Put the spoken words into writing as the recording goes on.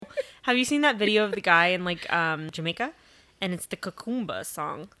Have you seen that video of the guy in like Jamaica? And it's the Kakumba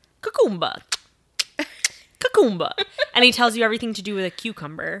song. Kakumba. Kakumba. And he tells you everything to do with a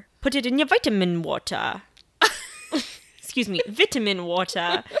cucumber. Put it in your vitamin water. Excuse me, vitamin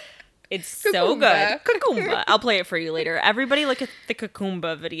water. It's so good. Kakumba. I'll play it for you later. Everybody look at the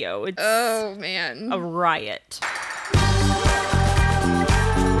Kakumba video. It's Oh, man. a riot.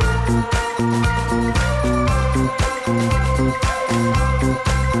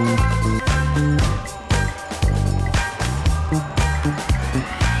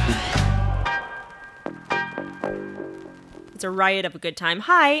 It's a riot of a good time.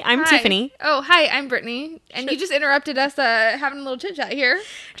 Hi, I'm Tiffany. Oh, hi, I'm Brittany. And you just interrupted us having a little chit-chat here.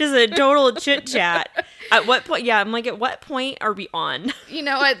 Just a total chit-chat. At what point, I'm like, at what point are we on? You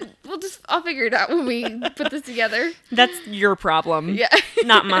know what? I'll figure it out when we put this together. That's your problem. Yeah.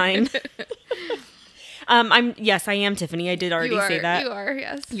 Not mine. I am Tiffany. I did already say that. You are,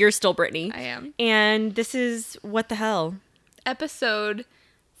 yes. You're still Brittany. I am. And this is What the Hell? Episode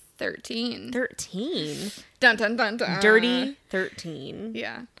 13. 13. Dun, dun, dun, dun. Dirty 13.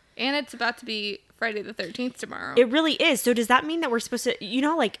 Yeah. And it's about to be Friday the 13th tomorrow. It really is. So does that mean that we're supposed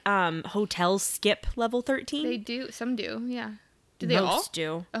to, like hotels skip level 13? They do. Some do, yeah. Do they Most all?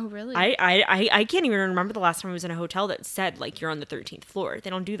 do. Oh, really? I can't even remember the last time I was in a hotel that said, like, you're on the 13th floor.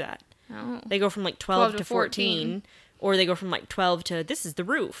 They don't do that. Oh. They go from, like, 12 to 14. Or they go from, like, 12 to, this is the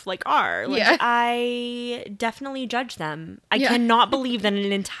roof, like, R. Like, Yeah. I definitely judge them. I Yeah. cannot believe that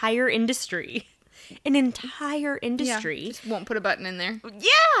an entire industry, Yeah. Just won't put a button in there.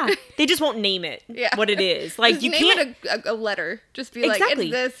 Yeah. They just won't name it Yeah. what it is. Like, Just you name can't. it a letter. Just be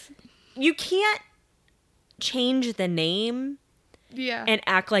Exactly. like, it's this. You can't change the name Yeah. and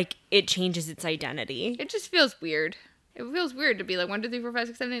act like it changes its identity. It just feels weird. It feels weird to be like 1, 2, 3, 4, 5,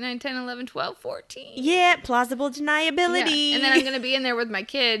 6, 7, 8, 9, 10, 11, 12, 14. Yeah, plausible deniability. Yeah. And then I'm going to be in there with my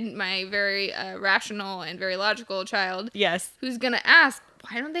kid, my very rational and very logical child, Yes. who's going to ask,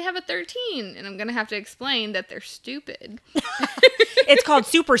 why don't they have a 13? And I'm going to have to explain that they're stupid. It's called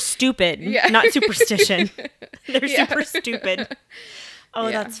super stupid, Yeah. not superstition. They're Yeah. super stupid. Oh,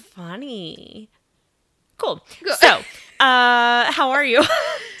 Yeah. that's funny. Cool. Cool. So, how are you?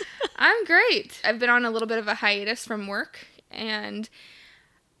 I'm great. I've been on a little bit of a hiatus from work, and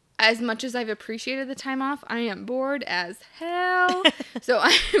as much as I've appreciated the time off, I am bored as hell. So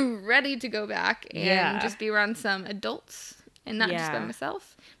I'm ready to go back and Yeah. just be around some adults and not just by Yeah.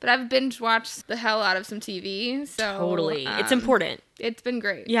 myself. But I've binge watched the hell out of some TV. So Totally. It's important. It's been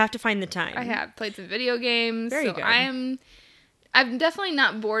great. You have to find the time. I have played some video games. Very so good. I'm definitely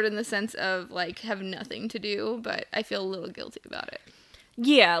not bored in the sense of like have nothing to do, but I feel a little guilty about it.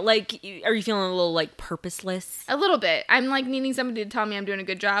 Yeah, like, are you feeling a little, like, purposeless? A little bit. I'm like needing somebody to tell me I'm doing a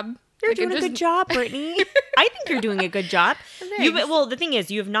good job. You're Like, doing I'm a just- good job, Brittany. I think you're doing a good job. Thanks. Well, the thing is,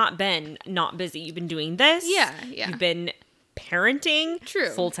 you have not been not busy. You've been doing this. Yeah. You've been parenting. True.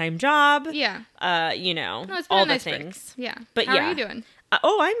 Full-time job. Yeah. No, it's been all a nice the break. things. Yeah. But How yeah. are you doing?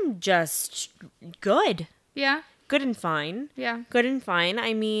 I'm just good. Yeah. Good and fine. Yeah. Good and fine.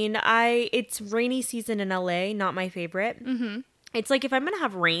 I mean, it's rainy season in LA, not my favorite. Mm-hmm. It's like if I'm going to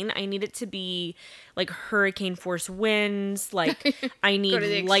have rain, I need it to be like hurricane force winds. Like I to the need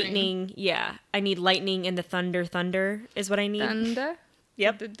extreme. lightning. Yeah. I need lightning and the thunder. Thunder is what I need. Thunder.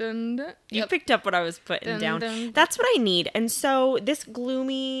 Yep. Thunder. You Yep. picked up what I was putting Dun, down. dun. That's what I need. And so this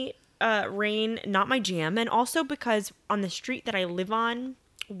gloomy rain, not my jam. And also because on the street that I live on,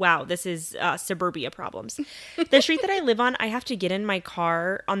 wow, this is suburbia problems. The street that I live on, I have to get in my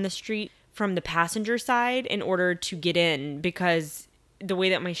car on the street from the passenger side in order to get in because the way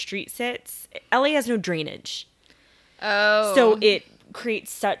that my street sits, LA has no drainage. Oh. So it creates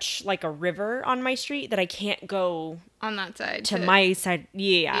such like a river on my street that I can't go on that side. to my side.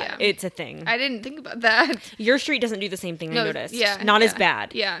 Yeah, Yeah. it's a thing. I didn't think about that. Your street doesn't do the same thing, I No, noticed. yeah, Not as yeah,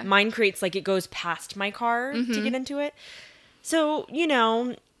 bad. yeah. Mm-hmm. Mine creates like it goes past my car to get into it. So,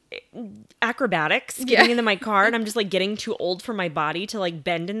 acrobatics getting Yeah. into my car, and I'm just like getting too old for my body to like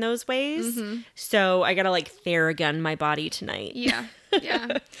bend in those ways. Mm-hmm. So I gotta like Theragun my body tonight. Yeah.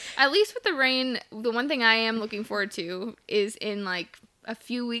 Yeah. At least with the rain, the one thing I am looking forward to is in like a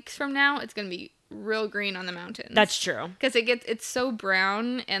few weeks from now, it's going to be real green on the mountains. That's true. Because it's so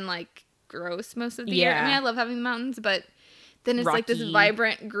brown and like gross most of the year. I Yeah. mean, I love having the mountains, but then it's like this Rocky.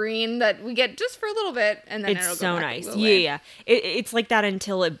 vibrant green that we get just for a little bit, and then it'll It's go so back nice. and go away. Yeah. It's like that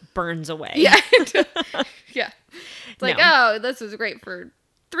until it burns away. Yeah. Yeah. It's like, No. oh, this was great for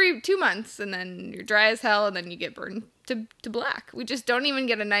 2 months, and then you're dry as hell, and then you get burned to black. We just don't even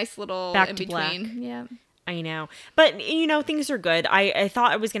get a nice little Back in to between. black. Yeah. I know. But, things are good. I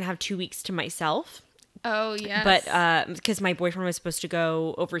thought I was going to have 2 weeks to myself Oh, yes. But because my boyfriend was supposed to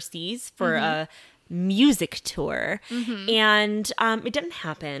go overseas for a music tour, and it didn't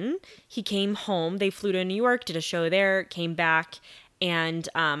happen. He came home. They flew to New York, did a show there, came back, and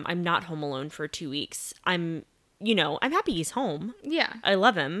I'm not home alone for 2 weeks. I'm happy he's home. Yeah. I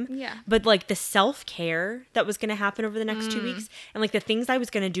love him. Yeah. But like the self-care that was going to happen over the next 2 weeks, and like the things I was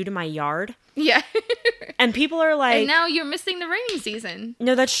going to do to my yard, Yeah. and people are like, And now you're missing the rainy season.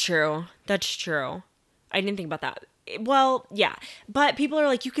 no, that's true. That's true. I didn't think about that. Well, yeah. But people are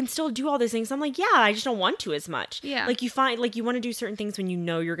like, you can still do all these things. I'm like, yeah, I just don't want to as much. Yeah. Like you find, like you want to do certain things when you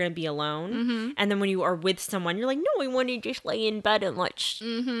know you're going to be alone. And then when you are with someone, you're like, no, I want to just lay in bed and let's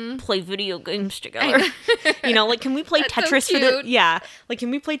play video games together. Like, can we play That's so Tetris for cute. yeah. Like, can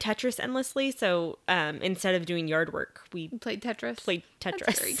we play Tetris endlessly? So instead of doing yard work, we Played Tetris. played Tetris.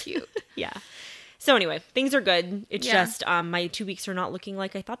 That's very cute. Yeah. So anyway, things are good. It's Yeah. just my 2 weeks are not looking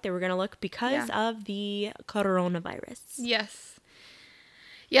like I thought they were going to look because of the coronavirus. Yes.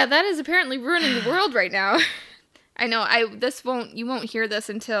 Yeah, that is apparently ruining the world right now. I know. You won't hear this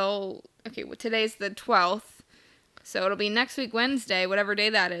until, okay, well, today's the 12th. So it'll be next week, Wednesday, whatever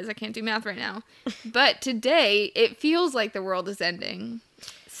day that is. I can't do math right now. But today, it feels like the world is ending.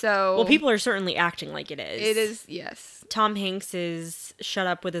 So. Well, people are certainly acting like it is. It is, yes. Tom Hanks is shut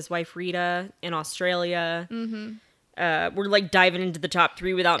up with his wife Rita in Australia. We're like diving into the top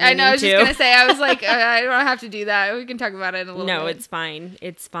 3 without meaning to. I know, I was just going to say, I was like, I don't have to do that. We can talk about it in a little bit. No, it's fine.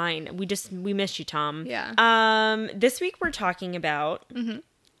 It's fine. We miss you, Tom. Yeah. This week we're talking about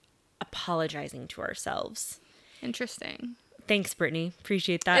apologizing to ourselves. Interesting. Thanks, Brittany.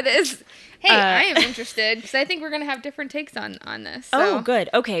 Appreciate that. It is. Hey, I am interested because I think we're gonna have different takes on this. So Oh, good.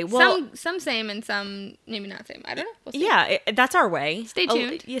 Okay. Well, some same and some maybe not same. I don't know. We'll see. yeah, that's our way. Stay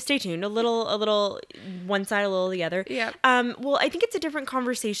tuned. Yeah, stay tuned. A little one side, a little the other. Yeah. Well, I think it's a different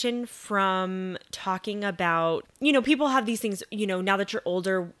conversation from talking about, people have these things, now that you're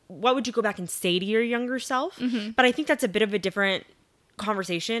older, what would you go back and say to your younger self? But I think that's a bit of a different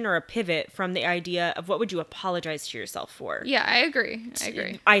conversation or a pivot from the idea of what would you apologize to yourself for? Yeah, I agree.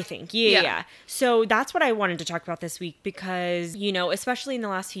 I think. Yeah. Yeah. So that's what I wanted to talk about this week because, especially in the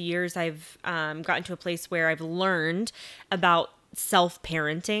last few years, I've gotten to a place where I've learned about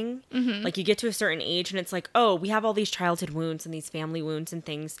self-parenting. Like you get to a certain age and it's like, oh, we have all these childhood wounds and these family wounds and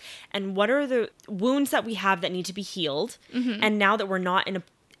things. And what are the wounds that we have that need to be healed? And now that we're not in a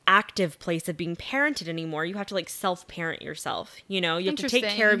active place of being parented anymore, you have to like self-parent yourself. You have to take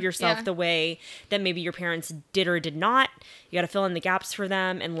care of yourself the way that maybe your parents did or did not. You got to fill in the gaps for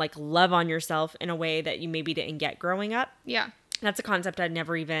them and like love on yourself in a way that you maybe didn't get growing up. Yeah. That's a concept I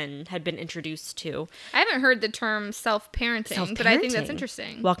never even had been introduced to. I haven't heard the term self-parenting, but I think that's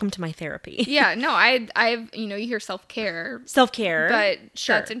interesting. Welcome to my therapy. Yeah, no, I've you hear self-care. Self-care. But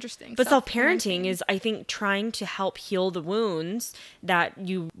sure. That's interesting. But self-parenting is, I think, trying to help heal the wounds that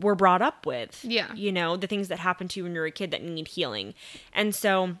you were brought up with. Yeah. The things that happened to you when you were a kid that need healing. And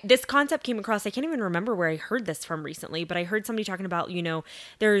so this concept came across, I can't even remember where I heard this from recently, but I heard somebody talking about,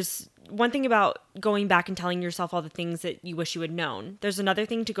 there's one thing about going back and telling yourself all the things that you wish you had known. There's another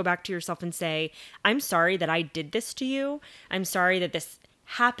thing to go back to yourself and say, I'm sorry that I did this to you. I'm sorry that this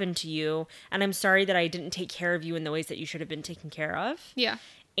happened to you. And I'm sorry that I didn't take care of you in the ways that you should have been taken care of. Yeah.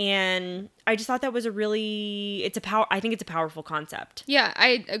 And I just thought that was I think it's a powerful concept. Yeah,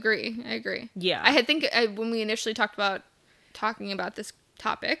 I agree. Yeah. I think when we initially talking about this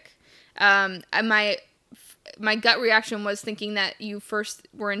topic, my gut reaction was thinking that you first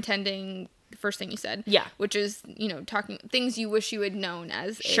were intending the first thing you said. Yeah. Which is, talking things you wish you had known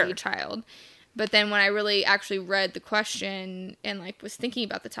as Sure. a child. But then when I really actually read the question and like was thinking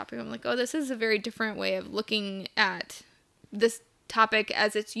about the topic, I'm like, oh, this is a very different way of looking at this topic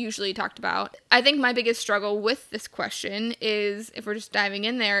as it's usually talked about. I think my biggest struggle with this question is, if we're just diving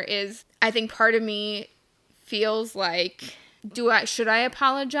in there, is I think part of me feels like, should I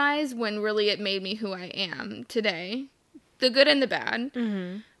apologize when really it made me who I am today? The good and the bad.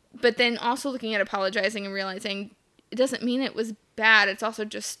 Mm-hmm. But then also looking at apologizing and realizing it doesn't mean it was bad. It's also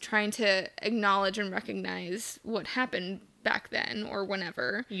just trying to acknowledge and recognize what happened back then or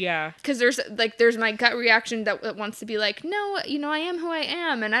whenever. Yeah. Because there's my gut reaction that wants to be like, no, I am who I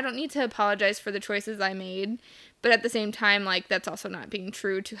am and I don't need to apologize for the choices I made. But at the same time, like, that's also not being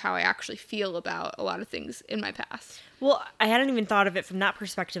true to how I actually feel about a lot of things in my past. Well, I hadn't even thought of it from that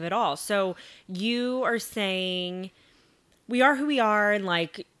perspective at all. So you are saying we are who we are and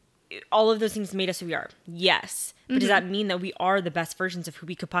like all of those things made us who we are. Yes. But does that mean that we are the best versions of who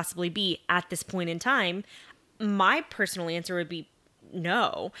we could possibly be at this point in time? My personal answer would be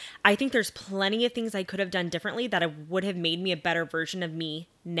no. I think there's plenty of things I could have done differently that would have made me a better version of me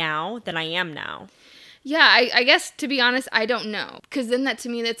now than I am now. Yeah, I guess, to be honest, I don't know. Because then that, to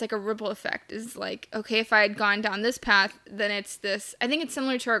me, that's like a ripple effect. Is like, okay, if I had gone down this path, then it's this. I think it's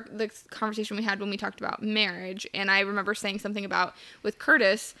similar to the conversation we had when we talked about marriage. And I remember saying something about, with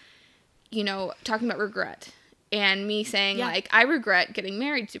Curtis, you know, talking about regret. And me saying, like, I regret getting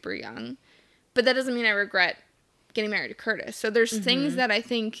married super young. But that doesn't mean I regret getting married to Curtis. So there's things that I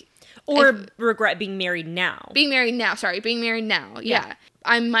think... Or regret being married now. Being married now. Yeah.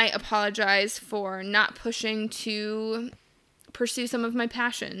 I might apologize for not pushing to pursue some of my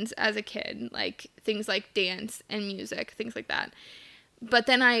passions as a kid, like things like dance and music, things like that. But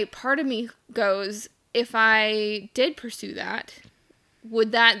then part of me goes, if I did pursue that,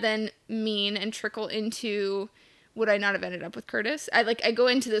 would that then mean and trickle into, would I not have ended up with Curtis? I go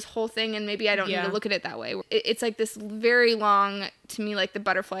into this whole thing, and maybe I don't need to look at it that way. It's like this very long, to me, like the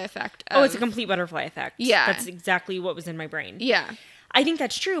butterfly effect. It's a complete butterfly effect. Yeah. That's exactly what was in my brain. Yeah. I think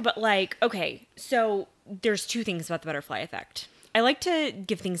that's true, but like, okay, so there's two things about the butterfly effect. I like to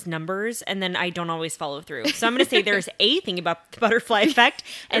give things numbers, and then I don't always follow through. So I'm going to say there's a thing about the butterfly effect,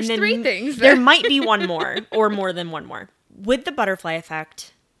 and then 3 things. There might be one more, or more than one more. With the butterfly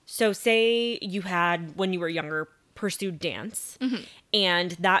effect, so say you had, when you were younger, pursued dance,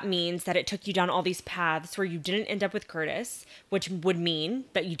 and that means that it took you down all these paths where you didn't end up with Curtis, which would mean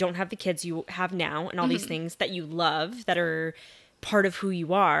that you don't have the kids you have now, and all these things that you love that are part of who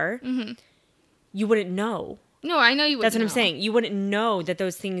you are. You wouldn't know. No, I know you wouldn't. That's what I'm saying. You wouldn't know that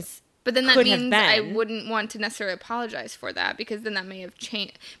those things. But then that means I wouldn't want to necessarily apologize for that, because then that may have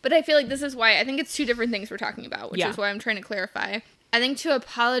changed. But I feel like this is why I think it's 2 different things we're talking about, which is why I'm trying to clarify. I think to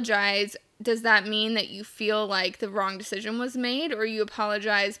apologize, does that mean that you feel like the wrong decision was made, or you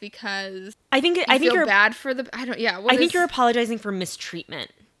apologize because I think you're bad for the I think you're apologizing for mistreatment.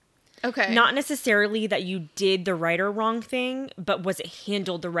 Okay. Not necessarily that you did the right or wrong thing, but was it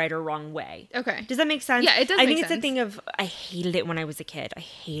handled the right or wrong way? Okay. Does that make sense? Yeah, it does. I think it's a thing of, I hated it when I was a kid. I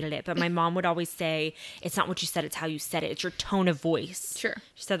hated it. But my mom would always say, it's not what you said, it's how you said it. It's your tone of voice. Sure.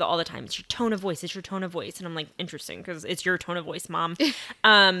 She said that all the time. It's your tone of voice. It's your tone of voice. And I'm like, interesting, because it's your tone of voice, Mom. But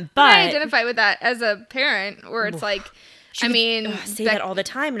I identify with that as a parent, where it's like, say that all the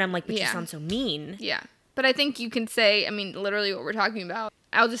time. And I'm like, but you sound so mean. Yeah. But I think you can say, literally what we're talking about.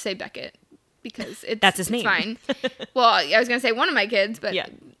 I'll just say Beckett, because that's his name. Fine. Well, I was going to say one of my kids, but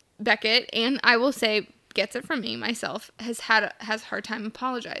Beckett, and I will say, gets it from me myself, has a hard time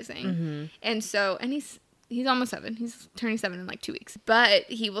apologizing. And so, and he's almost 7. He's turning 7 in like 2 weeks. But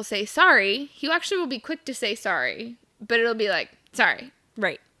he will say sorry. He actually will be quick to say sorry, but it'll be like, sorry.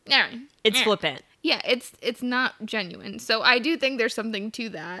 Right. Yeah. It's flippant. Yeah, it's not genuine. So I do think there's something to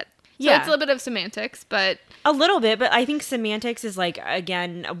that. So Yeah. it's a little bit of semantics, but... A little bit, but I think semantics is like,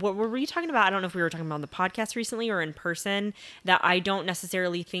 again, what were we talking about? I don't know if we were talking about on the podcast recently or in person, that I don't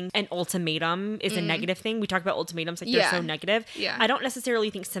necessarily think an ultimatum is a negative thing. We talk about ultimatums like they're so negative. Yeah. I don't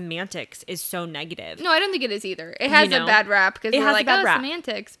necessarily think semantics is so negative. No, I don't think it is either. It has a bad rap, because we're like, rap.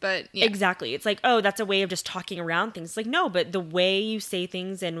 Semantics, but Exactly. It's like, oh, that's a way of just talking around things. It's like, no, but the way you say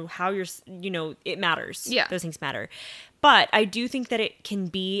things and how you're, it matters. Yeah. Those things matter. But I do think that it can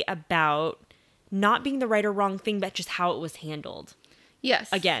be about not being the right or wrong thing, but just how it was handled. Yes.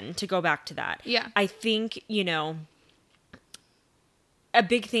 Again, to go back to that. Yeah. I think, a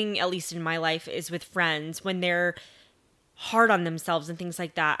big thing, at least in my life, is with friends when they're hard on themselves and things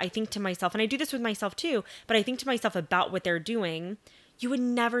like that. I think to myself, and I do this with myself too, but I think to myself about what they're doing. You would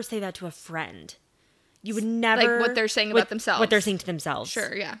never say that to a friend. You would never... Like what they're saying about themselves. What they're saying to themselves.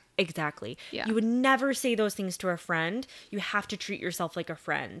 Sure, yeah. Exactly. Yeah. You would never say those things to a friend. You have to treat yourself like a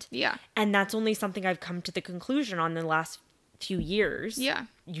friend. Yeah. And that's only something I've come to the conclusion on the last few years. Yeah.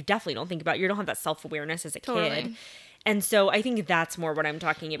 You definitely don't think about... You don't have that self-awareness as a Totally. kid. And so I think that's more what I'm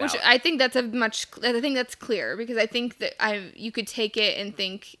talking about. Which I think that's that's clear, because I think that you could take it and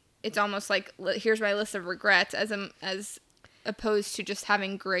think it's almost like, here's my list of regrets, as opposed to just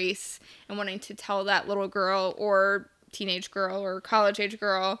having grace and wanting to tell that little girl or teenage girl or college age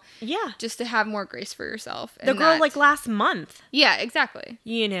girl, just to have more grace for yourself. The girl like last month. Yeah, exactly.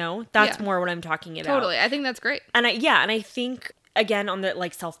 That's more what I'm talking about. Totally. I think that's great. And I think, again, on the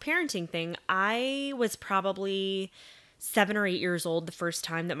like self-parenting thing, I was probably 7 or 8 years old the first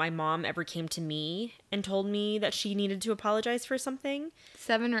time that my mom ever came to me and told me that she needed to apologize for something.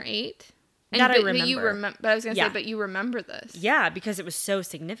 7 or 8? I remember. But I was going to say, but you remember this. Yeah, because it was so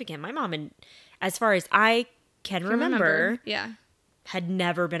significant. My mom, and as far as I can remember, had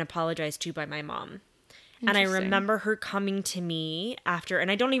never been apologized to by my mom. And I remember her coming to me after, and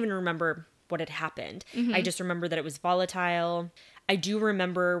I don't even remember what had happened. I just remember that it was volatile. I do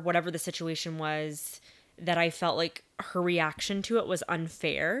remember whatever the situation was, that I felt like her reaction to it was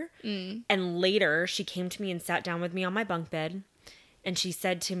unfair. And later she came to me and sat down with me on my bunk bed, and she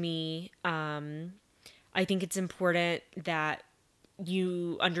said to me, I think it's important that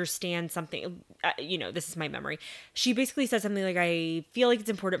you understand something, this is my memory. She basically said something like, I feel like it's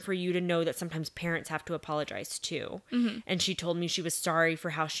important for you to know that sometimes parents have to apologize too. And she told me she was sorry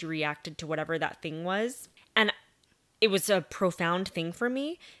for how she reacted to whatever that thing was. And it was a profound thing for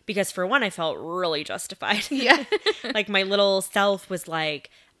me because, for one, I felt really justified. Yeah. Like, my little self was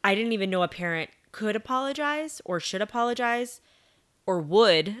like, I didn't even know a parent could apologize or should apologize or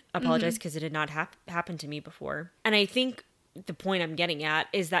would apologize because it had not happened to me before. And I think the point I'm getting at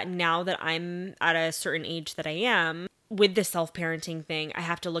is that now that I'm at a certain age that I am, with the self-parenting thing, I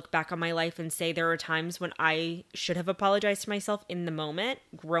have to look back on my life and say there are times when I should have apologized to myself in the moment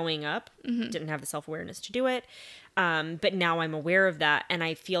growing up. Didn't have the self-awareness to do it. But now I'm aware of that, and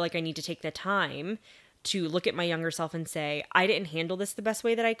I feel like I need to take the time to look at my younger self and say, I didn't handle this the best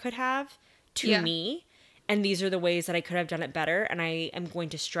way that I could have to me, and these are the ways that I could have done it better, and I am going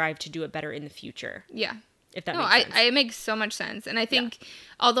to strive to do it better in the future. Yeah. If that makes sense. It makes so much sense. And I think,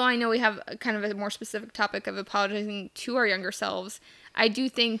 although I know we have kind of a more specific topic of apologizing to our younger selves, I do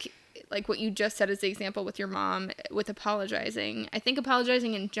think, like what you just said as the example with your mom, with apologizing, I think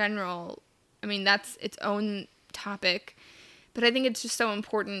apologizing in general, I mean, that's its own topic, but I think it's just so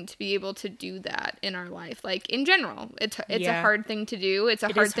important to be able to do that in our life. Like, in general, it's a hard thing to do. It's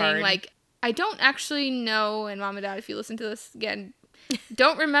a hard thing. Like, I don't actually know, and Mom and Dad, if you listen to this again,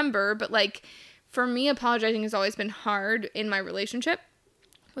 don't remember, but like, for me, apologizing has always been hard in my relationship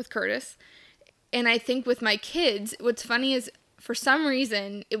with Curtis. And I think with my kids, what's funny is, for some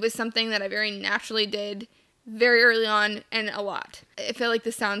reason, it was something that I very naturally did very early on and a lot. I feel like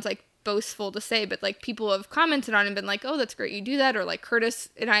this sounds like boastful to say, but like, people have commented on it and been like, oh, that's great you do that. Or like, Curtis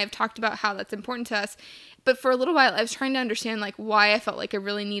and I have talked about how that's important to us. But for a little while, I was trying to understand like why I felt like I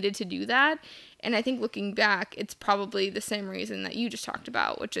really needed to do that. And I think looking back, it's probably the same reason that you just talked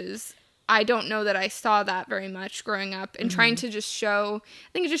about, which is, I don't know that I saw that very much growing up, and trying to just show, I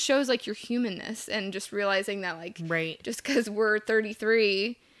think it just shows like your humanness, and just realizing that like, just because we're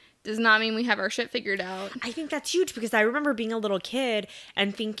 33 does not mean we have our shit figured out. I think that's huge, because I remember being a little kid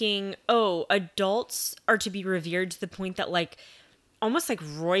and thinking, oh, adults are to be revered to the point that like, almost like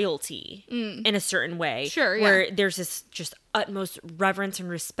royalty in a certain way. Sure, yeah. Where there's this just utmost reverence and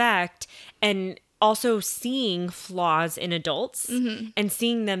respect, and also seeing flaws in adults and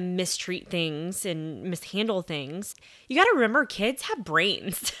seeing them mistreat things and mishandle things. You got to remember, kids have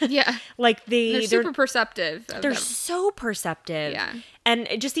brains. Yeah. Like they're super perceptive. They're so perceptive. Yeah. And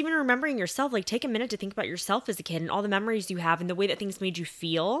just even remembering yourself, like, take a minute to think about yourself as a kid and all the memories you have and the way that things made you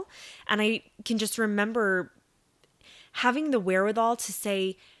feel. And I can just remember having the wherewithal to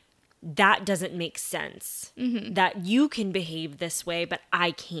say, that doesn't make sense. That you can behave this way, but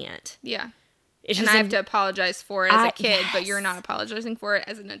I can't. Yeah. It's and just I have to apologize for it as a kid, but you're yes. not apologizing for it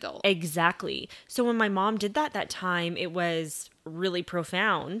as an adult. Exactly. So when my mom did that time, it was really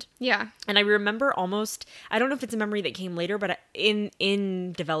profound. And I remember almost, I don't know if it's a memory that came later, but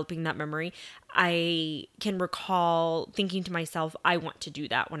in developing that memory, I can recall thinking to myself, I want to do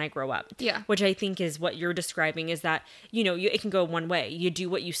that when I grow up. Yeah. Which I think is what you're describing, is that, it can go one way. You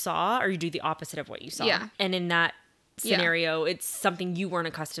do what you saw, or you do the opposite of what you saw. Yeah. And in that scenario, it's something you weren't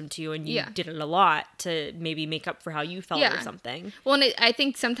accustomed to, and you did it a lot to maybe make up for how you felt or something. Well, and I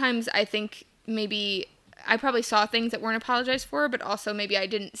think sometimes maybe I probably saw things that weren't apologized for, but also maybe I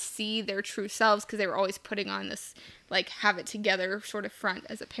didn't see their true selves because they were always putting on this like have it together sort of front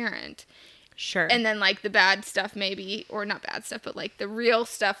as a parent. Sure. And then like the bad stuff maybe, or not bad stuff, but like the real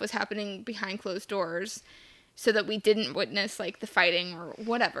stuff was happening behind closed doors, so that we didn't witness like the fighting or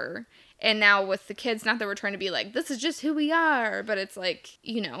whatever. And now with the kids, not that we're trying to be like, this is just who we are, but it's like,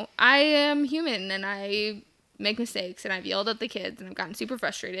 I am human and I make mistakes, and I've yelled at the kids and I've gotten super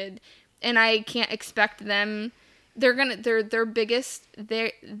frustrated, and I can't expect them, their biggest,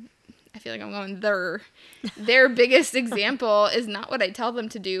 I feel like I'm going their biggest example is not what I tell them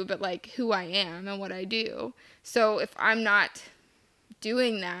to do, but like who I am and what I do. So if I'm not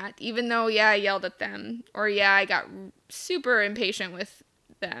doing that, even though, I yelled at them, or I got super impatient with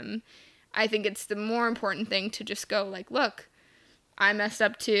them, I think it's the more important thing to just go like, look, I messed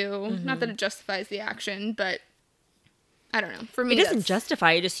up too. Not that it justifies the action, but I don't know. For me, it doesn't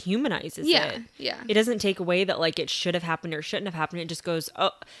justify, it just humanizes it. Yeah. It doesn't take away that like it should have happened or shouldn't have happened. It just goes,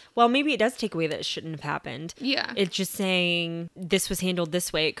 oh, well, maybe it does take away that it shouldn't have happened. Yeah. It's just saying this was handled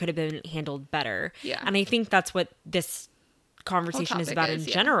this way. It could have been handled better. Yeah. And I think that's what this conversation is topic about is, in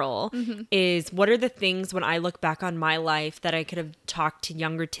yeah. general is what are the things when I look back on my life that I could have talked to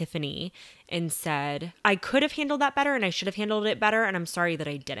younger Tiffany and said, I could have handled that better and I should have handled it better and I'm sorry that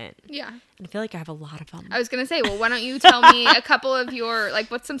I didn't. Yeah. And I feel like I have a lot of them. I was going to say, well, why don't you tell me a couple of your,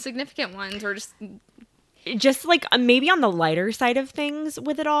 like, what's some significant ones or Just like maybe on the lighter side of things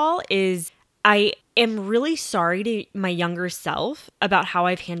with it all is I am really sorry to my younger self about how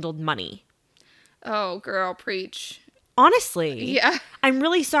I've handled money. oh, girl, preach. Honestly. Yeah. I'm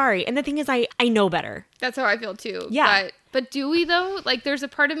really sorry. And the thing is, I know better. That's how I feel too. Yeah. But do we though? Like, there's a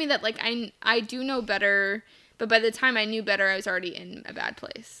part of me that like I do know better, but by the time I knew better, I was already in a bad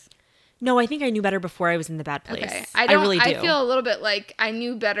place. No, I think I knew better before I was in the bad place. Okay. I really do. I feel a little bit like I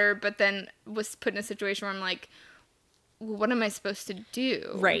knew better, but then was put in a situation where I'm like, well, what am I supposed to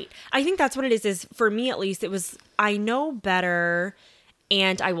do? Right. I think that's what it is for me at least. It was, I know better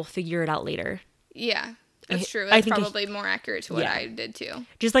and I will figure it out later. Yeah. That's true. I That's think probably more accurate to what yeah. I did too.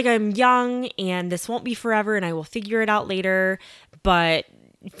 Just like I'm young and this won't be forever and I will figure it out later, but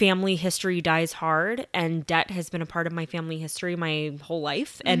family history dies hard and debt has been a part of my family history my whole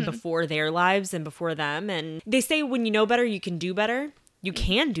life and before their lives and before them. And they say when you know better, you can do better. You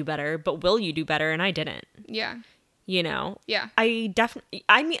can do better, but will you do better? And I didn't, Yeah. you know? Yeah. I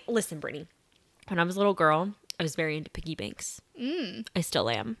mean, listen, Brittany, when I was a little girl, I was very into piggy banks. I still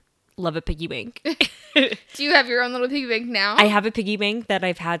am. Love a piggy bank. Do you have your own little piggy bank now? I have a piggy bank that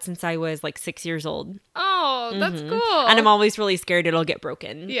I've had since I was like 6 years old. Oh, that's cool. And I'm always really scared it'll get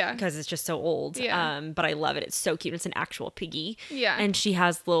broken. Yeah. Because it's just so old. Yeah. But I love it. It's so cute. It's an actual piggy. Yeah. And she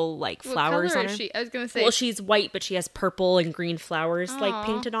has little like What flowers color on is her. she? I was gonna say. Well, she's white, but she has purple and green flowers like Aw.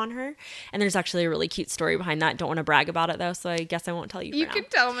 painted on her. And there's actually a really cute story behind that. Don't want to brag about it though, so I guess I won't tell you. You for can now.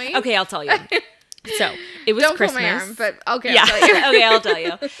 tell me. Okay, I'll tell you. So it was Don't Christmas. pull my arm, but okay. Yeah. I'll tell you. Okay, I'll tell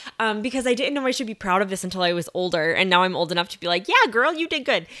you. Because I didn't know I should be proud of this until I was older. And now I'm old enough to be like, yeah, girl, you did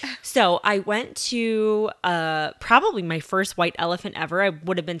good. So I went to probably my first white elephant ever. I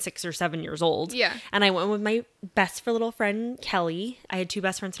would have been 6 or 7 years old. Yeah. And I went with my best little friend, Kelly. I had two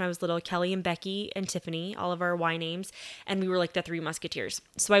best friends when I was little, Kelly and Becky and Tiffany, all of our Y names. And we were like the three musketeers.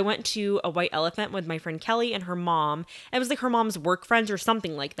 So I went to a white elephant with my friend Kelly and her mom. It was like her mom's work friends or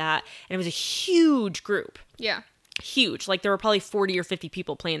something like that. And it was a huge group. Yeah. Huge. Like there were probably 40 or 50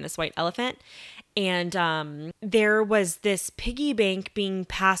 people playing this white elephant. And there was this piggy bank being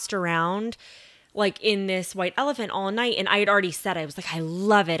passed around like in this white elephant all night. And I had already said, I was like, I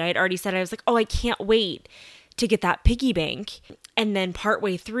love it. I had already said, I was like, oh, I can't wait to get that piggy bank. And then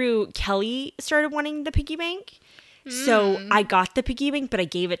partway through, Kelly started wanting the piggy bank. So I got the piggy bank, but I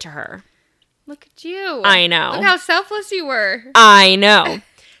gave it to her. Look at you. I know. Look how selfless you were. I know.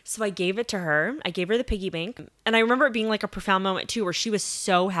 So I gave it to her. I gave her the piggy bank. And I remember it being like a profound moment too, where she was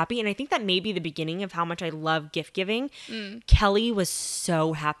so happy. And I think that may be the beginning of how much I love gift giving. Kelly was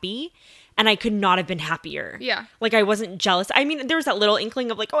so happy. And I could not have been happier. Yeah. Like I wasn't jealous. I mean, there was that little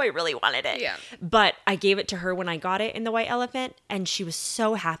inkling of like, oh, I really wanted it. Yeah. But I gave it to her when I got it in the white elephant. And she was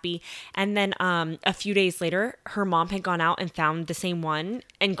so happy. And then a few days later, her mom had gone out and found the same one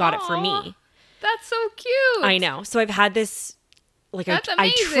and got it for Aw, me. That's so cute. I know. So I've had this, like, That's I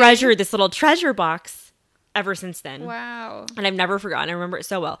amazing. treasure this little treasure box ever since then. Wow. And I've never forgotten. I remember it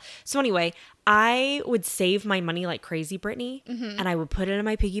so well. So anyway, I would save my money like crazy, Brittany, and I would put it in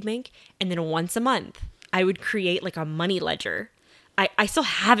my piggy bank. And then once a month, I would create like a money ledger. I still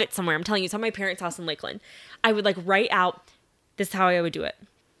have it somewhere. I'm telling you, it's on my parents' house in Lakeland. I would like write out, this is how I would do it.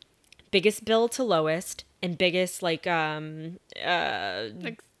 Biggest bill to lowest and biggest like, Like,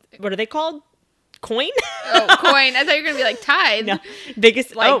 what are they called? Coin? oh, coin. I thought you were gonna be like tithe. No.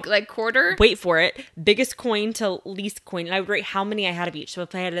 Biggest, Like quarter. wait for it. Biggest coin to least coin. And I would write how many I had of each. So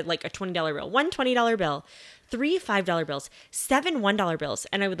if I had like a $20 bill, one $20 bill, 3 $5 bills, 7 $1 bills.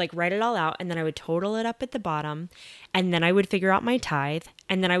 And I would like write it all out. And then I would total it up at the bottom. And then I would figure out my tithe.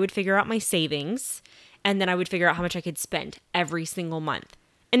 And then I would figure out my savings. And then I would figure out how much I could spend every single month.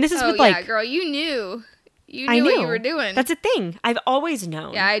 And this is Oh with yeah, like, girl, you knew. You I knew knew what you were doing. That's a thing. I've always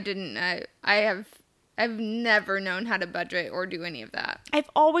known. Yeah, I didn't. I've never known how to budget or do any of that. I've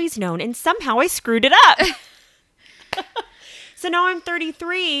always known, and somehow I screwed it up. So now I'm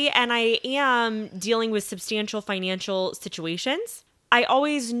 33 and I am dealing with substantial financial situations. I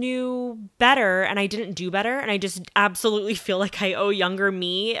always knew better and I didn't do better. And I just absolutely feel like I owe younger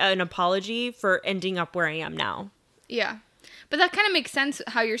me an apology for ending up where I am now. Yeah. But that kind of makes sense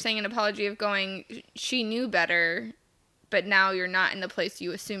how you're saying an apology of going, she knew better, but now you're not in the place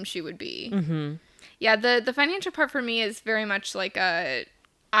you assumed she would be. Mm-hmm. Yeah, the financial part for me is very much like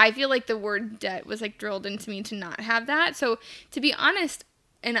I feel like the word debt was like drilled into me to not have that. So to be honest,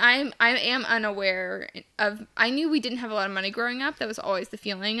 And I am unaware of, I knew we didn't have a lot of money growing up. That was always the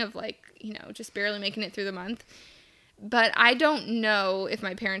feeling of like, you know, just barely making it through the month. But I don't know if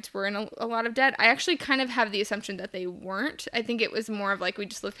my parents were in a lot of debt. I actually kind of have the assumption that they weren't. I think it was more of like we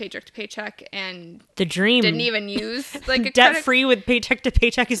just lived paycheck to paycheck and the dream. Didn't even use like a debt free with paycheck to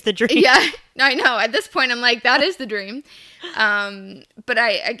paycheck is the dream. Yeah, I know. At this point, I'm like, that is the dream. But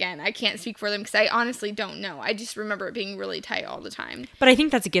I can't speak for them because I honestly don't know. I just remember it being really tight all the time. But I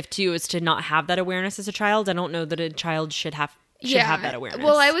think that's a gift too, is to not have that awareness as a child. I don't know that a child should have that awareness.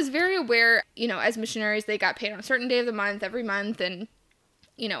 Well, I was very aware, you know, as missionaries, they got paid on a certain day of the month, every month, and,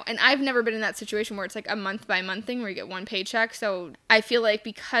 you know, and I've never been in that situation where it's like a month by month thing where you get one paycheck, so I feel like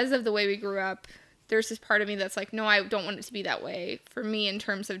because of the way we grew up, there's this part of me that's like, no, I don't want it to be that way for me in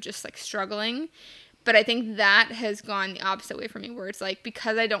terms of just, like, struggling, but I think that has gone the opposite way for me, where it's like,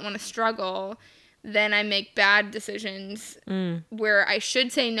 because I don't want to struggle, then I make bad decisions where I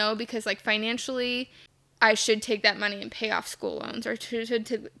should say no because, like, financially, I should take that money and pay off school loans, or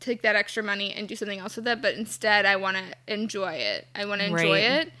should take that extra money and do something else with it. But instead, I want to enjoy it. I want to enjoy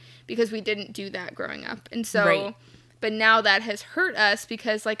it because we didn't do that growing up. And so, but now that has hurt us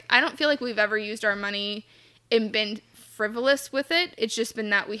because, like, I don't feel like we've ever used our money and been frivolous with it. It's just been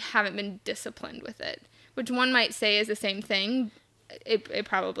that we haven't been disciplined with it, which one might say is the same thing. It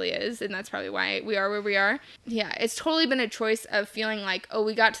probably is, and that's probably why we are where we are. Yeah, it's totally been a choice of feeling like, oh,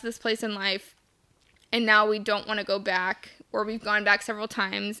 we got to this place in life, and now we don't want to go back, or we've gone back several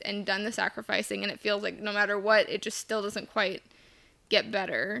times and done the sacrificing, and it feels like no matter what, it just still doesn't quite get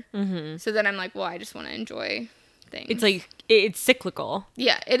better. Mm-hmm. So then I'm like, well, I just want to enjoy things. It's like, it's cyclical.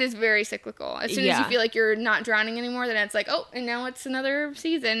 Yeah, it is very cyclical. As soon as you feel like you're not drowning anymore, then it's like, oh, and now it's another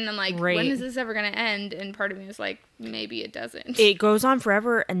season. And I'm like, when is this ever going to end? And part of me is like, maybe it doesn't. It goes on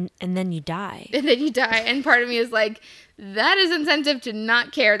forever, and then you die. And then you die. And part of me is like, that is incentive to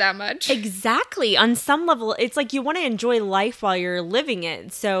not care that much. Exactly. On some level, it's like you want to enjoy life while you're living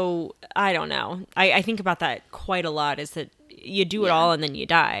it. So, I don't know. I think about that quite a lot, is that you do it all and then you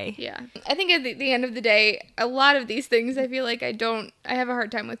die. Yeah. I think at the end of the day, a lot of these things I feel like I have a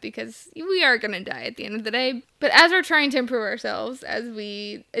hard time with because we are going to die at the end of the day. But as we're trying to improve ourselves, as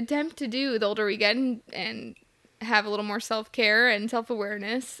we attempt to do the older we get and have a little more self-care and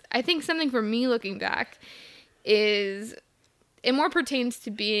self-awareness, I think something for me looking back is, it more pertains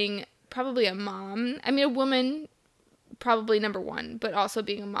to being probably a mom. I mean, a woman, probably number one, but also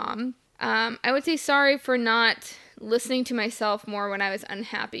being a mom. I would say sorry for not listening to myself more when I was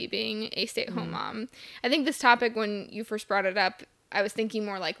unhappy being a stay-at-home mom. I think this topic, when you first brought it up, I was thinking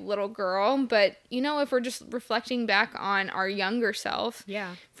more like little girl, but, you know, if we're just reflecting back on our younger self,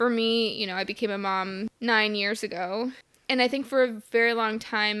 for me, you know, I became a mom 9 years ago, and I think for a very long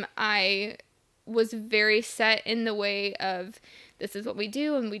time, I was very set in the way of, this is what we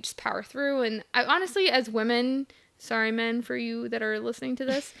do, and we just power through, and I honestly, as women, sorry men for you that are listening to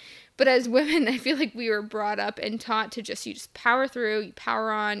this, but as women, I feel like we were brought up and taught to you just power through, you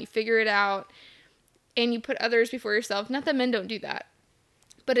power on, you figure it out, and you put others before yourself. Not that men don't do that,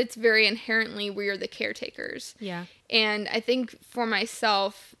 but it's very inherently we are the caretakers. Yeah. And I think for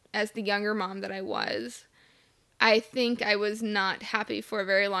myself, as the younger mom that I was, I think I was not happy for a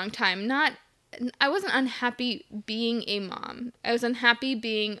very long time. I wasn't unhappy being a mom. I was unhappy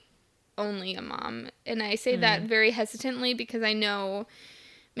being only a mom. And I say that very hesitantly because I know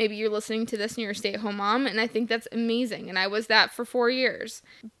maybe you're listening to this and you're a stay-at-home mom, and I think that's amazing. And I was that for 4 years.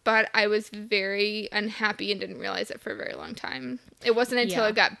 But I was very unhappy and didn't realize it for a very long time. It wasn't until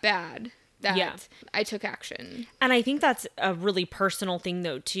it got bad that I took action. And I think that's a really personal thing,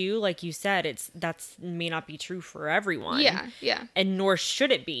 though, too. Like you said, that's may not be true for everyone. Yeah, yeah. And nor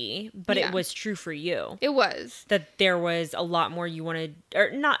should it be, but it was true for you. It was. That there was a lot more you wanted,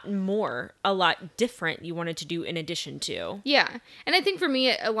 or not more, a lot different you wanted to do in addition to. Yeah. And I think for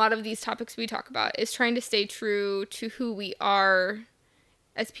me, a lot of these topics we talk about is trying to stay true to who we are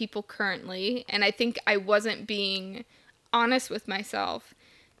as people currently. And I think I wasn't being honest with myself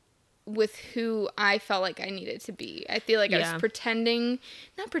with who I felt like I needed to be. I feel like I was not pretending.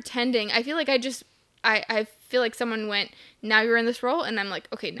 I feel like I feel like someone went, now you're in this role, and I'm like,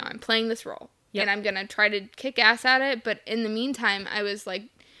 okay, now I'm playing this role. Yep. And I'm going to try to kick ass at it. But in the meantime, I was like,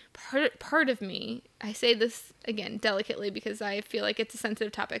 part of me, I say this again delicately because I feel like it's a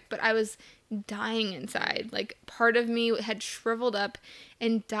sensitive topic, but I was dying inside. Like, part of me had shriveled up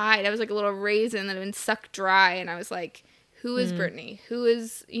and died. I was like a little raisin that had been sucked dry, and I was like, who is Brittany? Who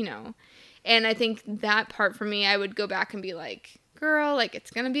is, you know? And I think that part for me, I would go back and be like, girl, like,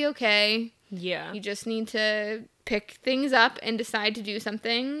 it's going to be okay. Yeah. You just need to pick things up and decide to do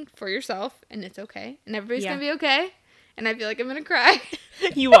something for yourself, and it's okay. And everybody's going to be okay. and I feel like I'm going to cry.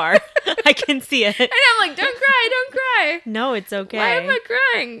 You are. I can see it. And I'm like, don't cry, don't cry. No, it's okay. Why am I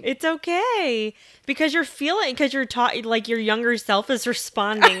crying? It's okay. Because you're feeling, because you're taught, like your younger self is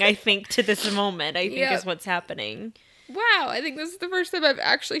responding, I think, to this moment, I think Yep. is what's happening. Wow, I think this is the first time I've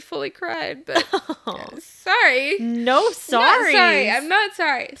actually fully cried, but Oh. sorry. No, Not sorry. sorry. I'm not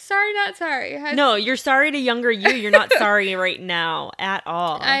sorry. Sorry, not sorry. No, you're sorry to younger you. You're not sorry right now at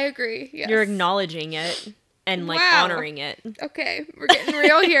all. I agree. Yes. You're acknowledging it and like Wow. honoring it. Okay, we're getting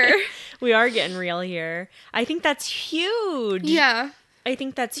real here. We are getting real here. I think that's huge. Yeah. I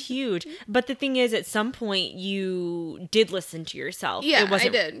think that's huge. But the thing is, at some point, you did listen to yourself. Yeah, it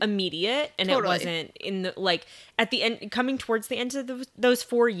wasn't I did. immediate, and Totally. it wasn't in the like at the end, coming towards the end of those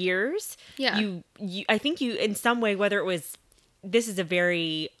 4 years. Yeah. You, I think you, in some way, whether it was, this is a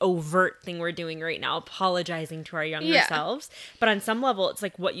very overt thing we're doing right now, apologizing to our younger Yeah. selves. But on some level, it's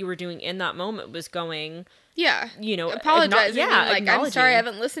like what you were doing in that moment was going, Yeah. you know, Apologizing. yeah, Like, I'm acknowledging. sorry I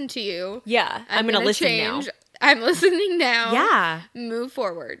haven't listened to you. Yeah, I'm gonna listen change. now. I'm listening now. Yeah, Move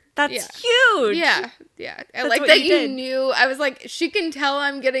forward. that's yeah. huge. Yeah. Yeah. I That's like what that you you did. knew. I was like, she can tell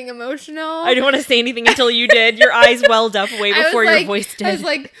I'm getting emotional. I didn't want to say anything until you did. Your eyes welled up way I was before your like- voice did. I was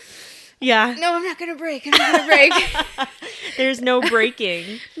like, yeah. no, I'm not going to break. I'm not going to break. There's no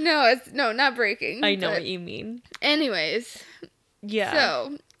breaking. No, not breaking. I know but what you mean. anyways, Yeah.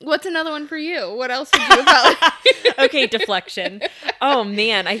 so what's another one for you? What else would you apologize? Okay, deflection. Oh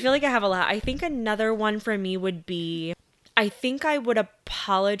man, I feel like I have a lot. I think another one for me would be, I think I would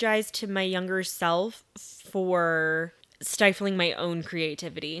apologize to my younger self for stifling my own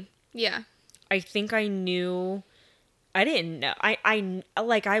creativity. Yeah. I think I knew, I didn't know.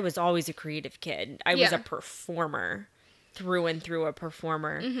 I was always a creative kid. I was Yeah. a performer, through and through a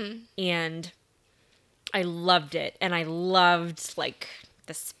performer. Mm-hmm. And I loved it. And I loved like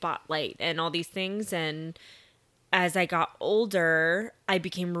the spotlight and all these things. And as I got older, I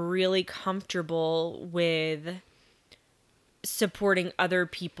became really comfortable with supporting other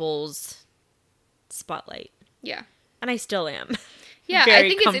people's spotlight. Yeah. And I still am. Yeah, I Very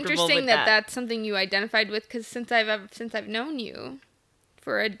think it's comfortable interesting with that that's something you identified with, because since I've known you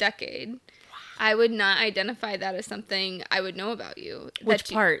for a decade, I would not identify that as something I would know about you. Which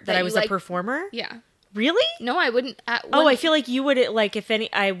part? That I you was like- a performer? Yeah. Really? No, I wouldn't. Oh, I feel like you would, like, if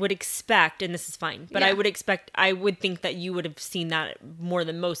any, I would expect, and this is fine, but Yeah. I would think that you would have seen that more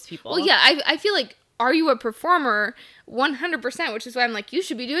than most people. Well, yeah, I feel like, are you a performer? 100%, which is why I'm like, you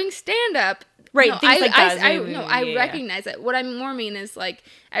should be doing stand-up. Right, No, things like that. I Yeah. recognize it. What I more mean is, like,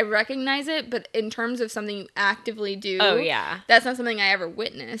 I recognize it, but in terms of something you actively do, Oh, yeah. that's not something I ever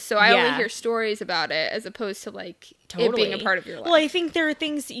witnessed. So I only Yeah. hear stories about it as opposed to, like, Totally. it being a part of your life. Well, I think there are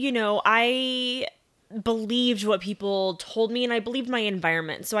things, you know, I believed what people told me, and I believed my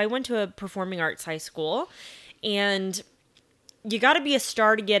environment. So I went to a performing arts high school, and you got to be a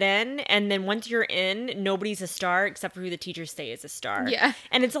star to get in, and then once you're in, nobody's a star except for who the teachers say is a star. Yeah.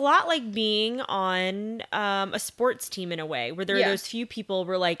 And it's a lot like being on a sports team in a way, where there are Yeah. those few people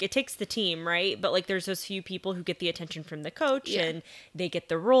where, like, it takes the team, right? But, like, there's those few people who get the attention from the coach, Yeah. and they get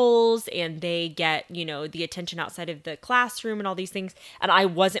the roles, and they get, you know, the attention outside of the classroom and all these things. And I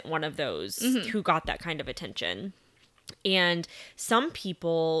wasn't one of those who got that kind of attention. And some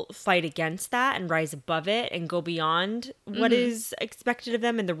people fight against that and rise above it and go beyond what is expected of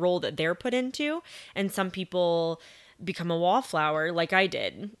them and the role that they're put into. And some people become a wallflower like I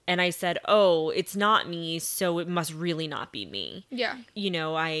did. And I said, oh, it's not me, so it must really not be me. yeah. You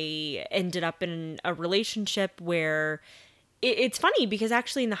know, I ended up in a relationship where it's funny because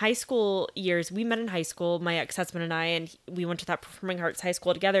actually in the high school years, we met in high school, my ex-husband and I, and we went to that performing arts high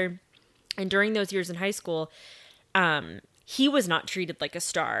school together. And during those years in high school, he was not treated like a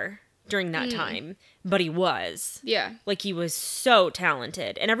star during that time, but he was. Yeah. Like, he was so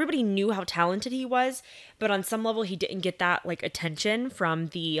talented, and everybody knew how talented he was, but on some level he didn't get that, like, attention from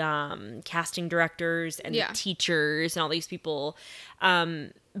the casting directors and Yeah. the teachers and all these people.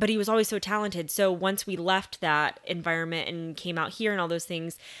 But he was always so talented. So once we left that environment and came out here and all those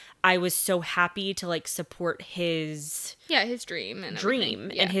things, I was so happy to, like, support his Yeah, his dream and everything.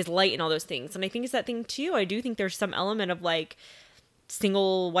 dream Yeah. and his light and all those things. And I think it's that thing too. I do think there's some element of, like,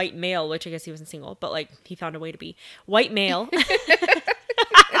 single white male, which I guess he wasn't single, but, like, he found a way to be white male.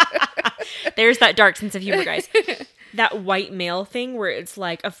 There's that dark sense of humor, guys. That white male thing where it's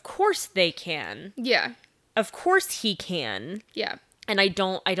like, of course they can. Yeah. Of course he can. Yeah. And I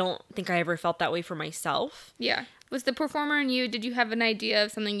don't think I ever felt that way for myself. Yeah. Was the performer in you, did you have an idea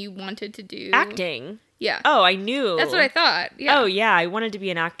of something you wanted to do? Acting. Yeah. Oh, I knew. That's what I thought. Yeah. Oh, yeah. I wanted to be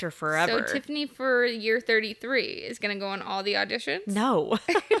an actor forever. So Tiffany for year 33 is going to go on all the auditions? No.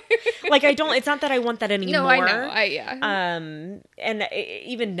 Like, I don't, it's not that I want that anymore. No, I know. Yeah. And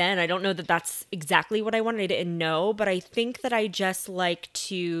even then, I don't know that that's exactly what I wanted. I didn't know, but I think that I just like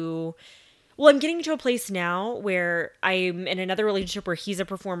to, well, I'm getting to a place now where I'm in another relationship where he's a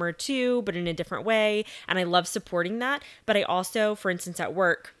performer too, but in a different way. And I love supporting that. But I also, for instance, at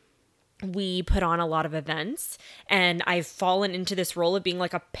work, we put on a lot of events, and I've fallen into this role of being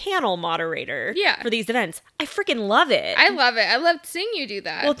like a panel moderator for these events. I freaking love it. I love it. I love seeing you do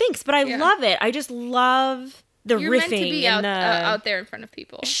that. Well, thanks, but I love it. I just love the You're riffing meant to be and out there in front of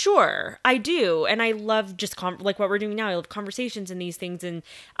people. Sure, I do, and I love just like what we're doing now. I love conversations and these things, and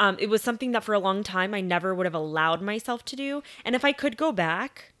it was something that for a long time I never would have allowed myself to do. And if I could go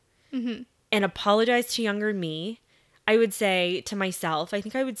back and apologize to younger me, I would say to myself, I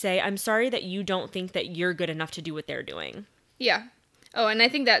think I would say, I'm sorry that you don't think that you're good enough to do what they're doing. Yeah. Oh, and I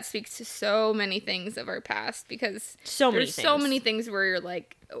think that speaks to so many things of our past, because there's so many things where you're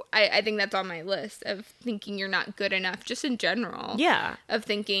like, I think that's on my list of thinking you're not good enough, just in general. Yeah. Of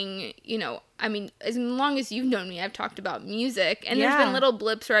thinking, I mean, as long as you've known me, I've talked about music, and there's been little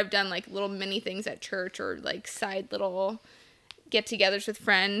blips where I've done like little mini things at church or like side little get-togethers with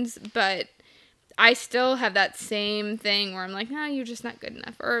friends, but I still have that same thing where I'm like, no, you're just not good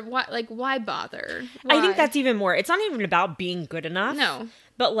enough. Or what? Like, why bother? Why? I think that's even more. It's not even about being good enough. No.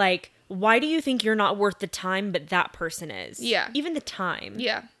 But like, why do you think you're not worth the time, but that person is? Yeah. Even the time.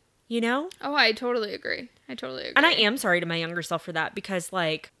 Yeah. You know? Oh, I totally agree. And I am sorry to my younger self for that, because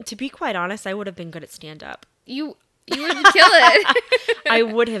like, to be quite honest, I would have been good at stand-up. You would kill it. I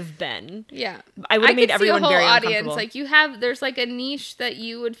would have been. Yeah. I would have made everyone very uncomfortable. Like there's like a niche that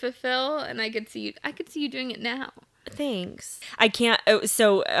you would fulfill, and I could see you doing it now. Thanks. I can't.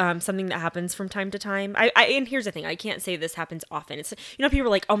 So something that happens from time to time. I and here's the thing. I can't say this happens often. It's, people are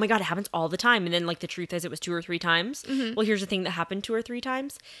like, oh my God, it happens all the time. And then like the truth is it was 2 or 3 times. Mm-hmm. Well, here's the thing that happened 2 or 3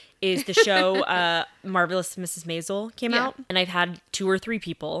 times is the show Marvelous Mrs. Maisel came out. And I've had 2 or 3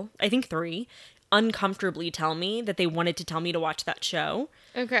 people, I think 3, uncomfortably tell me that they wanted to tell me to watch that show.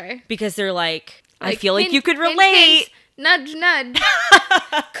 Okay. Because they're like I feel hint, like you could relate. Hint, nudge, nudge.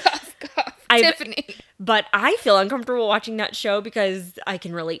 Cough, cough. Tiffany. But I feel uncomfortable watching that show because I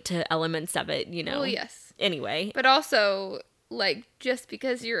can relate to elements of it, Well, yes. Anyway. But also, like, just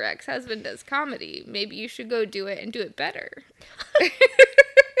because your ex-husband does comedy, maybe you should go do it and do it better.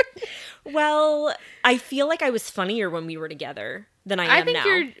 Well, I feel like I was funnier when we were together than I am now.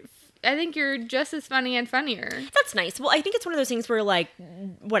 I think you're just as funny and funnier. That's nice. Well, I think it's one of those things where, like,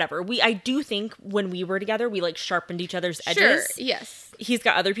 whatever. I do think when we were together, we, like, sharpened each other's edges. Sure, yes. He's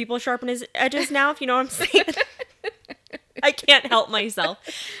got other people sharpen his edges now, if you know what I'm saying. I can't help myself.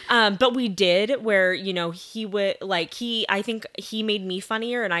 But we did where, he would, like, I think he made me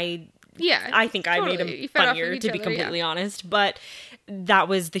funnier, and I think totally. I made him funnier, to be completely honest. But that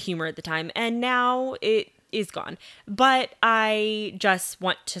was the humor at the time. And now it is gone. But I just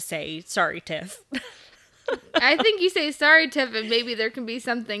want to say sorry, Tiff. I think you say sorry, Tiff, and maybe there can be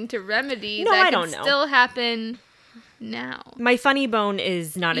something to remedy that can still happen now. My funny bone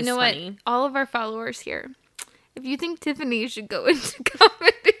is not as funny. You know what? All of our followers here, if you think Tiffany should go into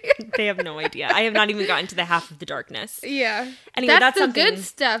comedy, they have no idea. I have not even gotten to the half of the darkness. Yeah. Anyway, that's the good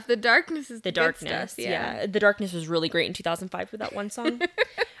stuff. The darkness is the darkness. Good stuff. Yeah. The darkness was really great in 2005 for that one song.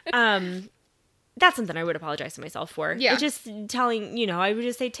 That's something I would apologize to myself for. Yeah. It's just telling, I would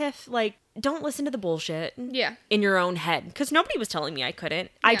just say, Tiff, like, don't listen to the bullshit in your own head. Because nobody was telling me I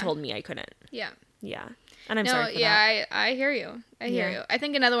couldn't. I told me I couldn't. Yeah. Yeah. And I'm sorry for that. I hear you. I hear you. I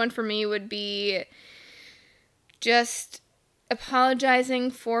think another one for me would be just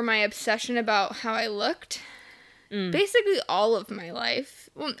apologizing for my obsession about how I looked. Basically all of my life.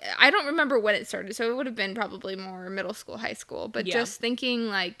 Well, I don't remember when it started, so it would have been probably more middle school, high school. But just thinking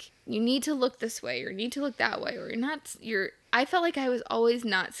like, you need to look this way, or you need to look that way, or I felt like I was always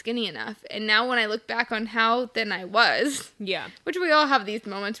not skinny enough. And now when I look back on how thin I was, which we all have these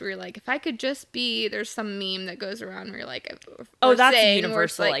moments where you're like, if I could just be, there's some meme that goes around where you're like, that's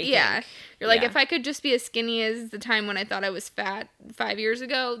universal, like, you're like, if I could just be as skinny as the time when I thought I was fat 5 years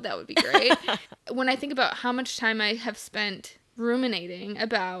ago, that would be great. When I think about how much time I have spent ruminating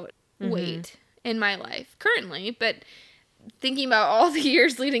about weight in my life currently, but thinking about all the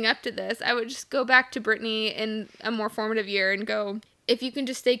years leading up to this, I would just go back to Brittany in a more formative year and go, if you can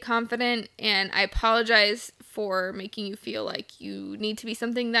just stay confident, and I apologize for making you feel like you need to be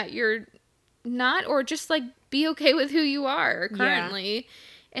something that you're not, or just like be okay with who you are currently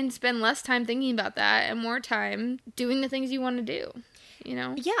and spend less time thinking about that and more time doing the things you want to do. you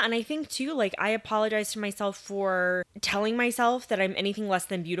know? Yeah, and I think too, like, I apologize to myself for telling myself that I'm anything less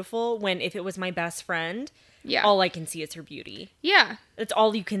than beautiful when if it was my best friend, Yeah. all I can see is her beauty. Yeah. That's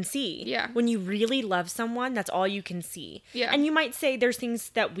all you can see. Yeah. When you really love someone, that's all you can see. Yeah. And you might say there's things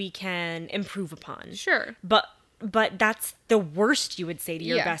that we can improve upon. Sure. But that's the worst you would say to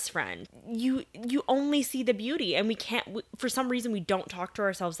your Yeah. best friend. You only see the beauty, and for some reason we don't talk to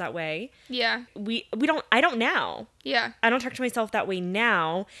ourselves that way. Yeah. I don't now. Yeah. I don't talk to myself that way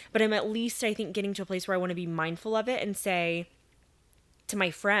now, but I'm at least, I think, getting to a place where I want to be mindful of it and say to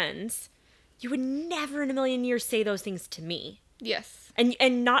my friends, you would never in a million years say those things to me. Yes.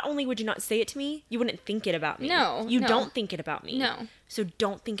 And not only would you not say it to me, you wouldn't think it about me. No. You no. don't think it about me. No. So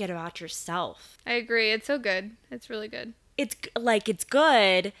don't think it about yourself. I agree. It's so good. It's really good. It's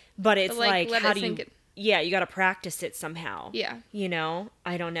good, but it's like let how it do you... sink it. Yeah, you got to practice it somehow. Yeah. You know?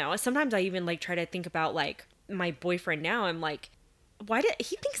 I don't know. Sometimes I even, like, try to think about, like, my boyfriend now. I'm like,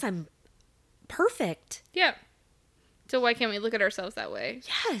 he thinks I'm perfect. Yeah. So why can't we look at ourselves that way?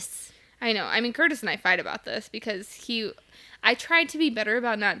 Yes. I know. I mean, Curtis and I fight about this because I tried to be better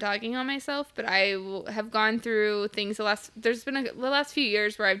about not dogging on myself, but I have gone through things there's been the last few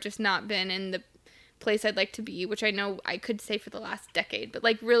years where I've just not been in the place I'd like to be, which I know I could say for the last decade, but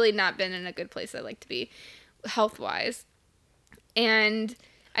like really not been in a good place I'd like to be health-wise. And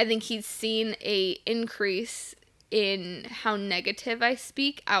I think he's seen a increase in how negative I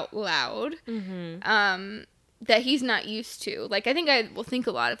speak out loud. Mm-hmm. That he's not used to. Like, I think I will think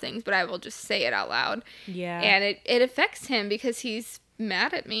a lot of things, but I will just say it out loud. Yeah. And it affects him because he's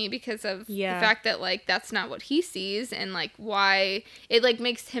mad at me because of the fact that, like, that's not what he sees, and, like, why it, like,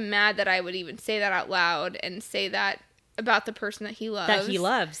 makes him mad that I would even say that out loud and say that about the person that he loves. That he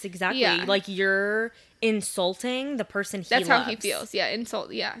loves, exactly. Yeah. Like, you're insulting the person he loves. That's how he feels. Yeah,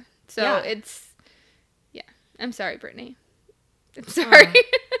 insult. Yeah. So it's... Yeah. I'm sorry, Brittany. I'm sorry.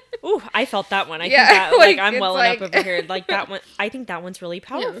 Ooh, I felt that one. I think that, I'm welling up over here. Like, that one, I think that one's really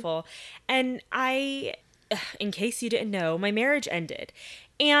powerful. Yeah. And in case you didn't know, my marriage ended.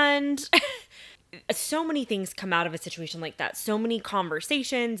 And so many things come out of a situation like that. So many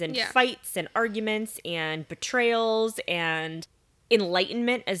conversations and fights and arguments and betrayals and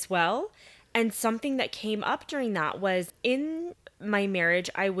enlightenment as well. And something that came up during that was, in my marriage,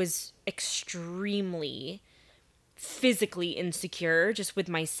 I was extremely physically insecure just with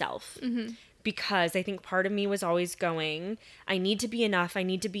myself. Mm-hmm. Because I think part of me was always going, I need to be enough, I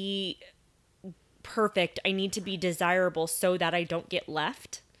need to be perfect, I need to be desirable so that I don't get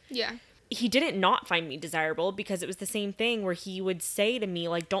left. Yeah. He didn't not find me desirable, because it was the same thing where he would say to me,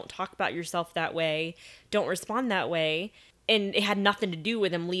 like, don't talk about yourself that way, don't respond that way, and it had nothing to do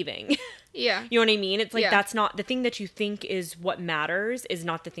with him leaving. Yeah. You know what I mean? It's like, that's not, the thing that you think is what matters is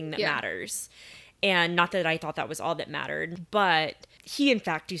not the thing that matters. And not that I thought that was all that mattered, but he in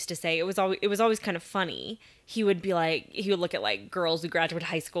fact used to say it was always kind of funny. He would be like, he would look at like girls who graduated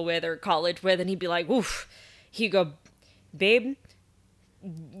high school with or college with, and he'd be like, oof. He'd go, babe,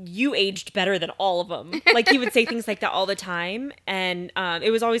 you aged better than all of them. Like, he would say things like that all the time. And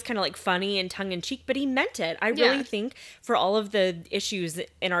it was always kind of like funny and tongue in cheek, but he meant it. I really think for all of the issues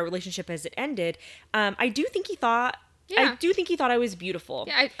in our relationship as it ended, I do think he thought I was beautiful.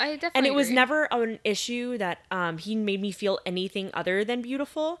 Yeah, I definitely And it was agree. never an issue that he made me feel anything other than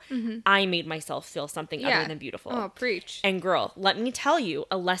beautiful. Mm-hmm. I made myself feel something other than beautiful. Oh, preach. And girl, let me tell you,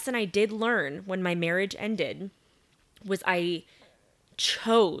 a lesson I did learn when my marriage ended was I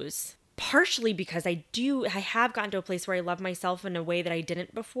chose, partially because I have gotten to a place where I love myself in a way that I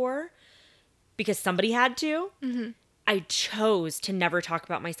didn't before, because somebody had to. Mm-hmm. I chose to never talk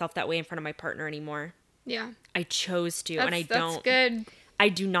about myself that way in front of my partner anymore. Yeah. I chose to, and I That's don't. good. I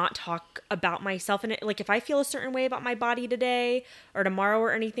do not talk about myself, and like, if I feel a certain way about my body today or tomorrow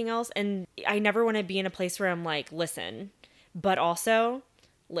or anything else, and I never want to be in a place where I'm like, listen, but also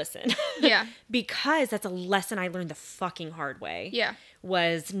listen. Yeah. Because that's a lesson I learned the fucking hard way. Yeah.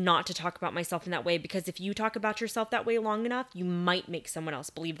 Was not to talk about myself in that way, because if you talk about yourself that way long enough, you might make someone else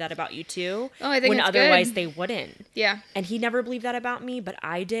believe that about you too. Oh, I think when it's otherwise good. they wouldn't. Yeah. And he never believed that about me, but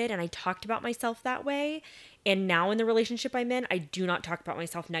I did, and I talked about myself that way. And now in the relationship I'm in, I do not talk about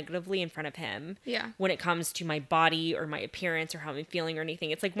myself negatively in front of him. Yeah. When it comes to my body or my appearance or how I'm feeling or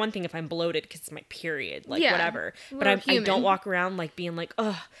anything. It's like one thing if I'm bloated because it's my period, like whatever. But I don't walk around like being like,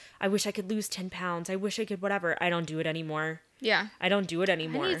 oh, I wish I could lose 10 pounds. I wish I could whatever. I don't do it anymore. Yeah. I don't do it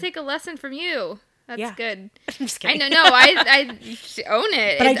anymore. I need to take a lesson from you. That's good. I'm just kidding. I know. No, I own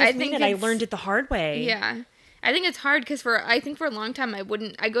it. But I think I learned it the hard way. Yeah. I think it's hard because I think for a long time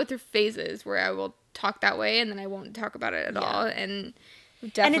I go through phases where I will talk that way and then I won't talk about it at all. And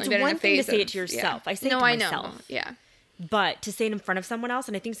definitely and it's been one in a thing to phase say it to yourself. I say it to myself. I know. Yeah. But to say it in front of someone else,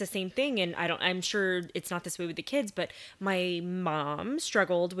 and I think it's the same thing, and I'm sure it's not this way with the kids, but my mom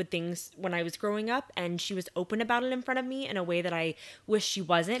struggled with things when I was growing up, and she was open about it in front of me in a way that I wish she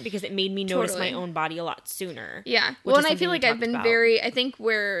wasn't, because it made me notice my own body a lot sooner. Yeah. Well, and I feel like I've been I think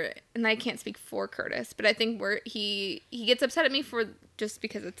where, and I can't speak for Curtis, but I think where he gets upset at me for just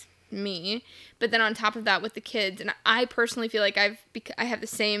because it's me, but then on top of that with the kids, and I personally feel like I have the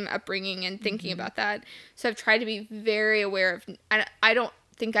same upbringing and thinking about that, so I've tried to be very aware of, I don't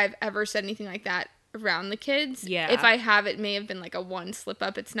think I've ever said anything like that around the kids. Yeah. If I have, it may have been like a one slip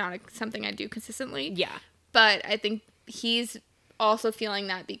up. It's not something I do consistently. Yeah. But I think he's also feeling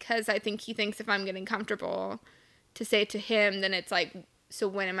that, because I think he thinks if I'm getting comfortable to say it to him, then it's like, so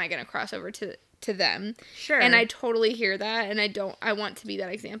when am I going to cross over to them? Sure. And I totally hear that, and I want to be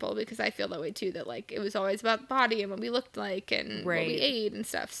that example, because I feel that way too, that like it was always about the body and what we looked like and what we ate and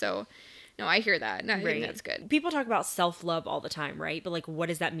stuff. So no, I hear that, and I think that's good. People talk about self-love all the time, right? But like, what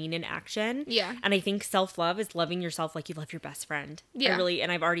does that mean in action? Yeah. And I think self-love is loving yourself like you love your best friend. Yeah.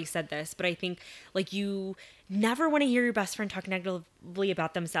 And I've already said this, but I think like you never want to hear your best friend talk negatively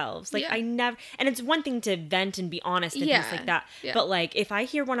about themselves. Like, I never, and it's one thing to vent and be honest and things like that. Yeah. But like, if I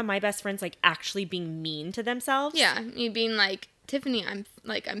hear one of my best friends like actually being mean to themselves. Yeah. Me being like, Tiffany, I'm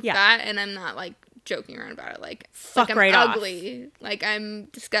fat, and I'm not like joking around about it, like fuck I'm right ugly, like I'm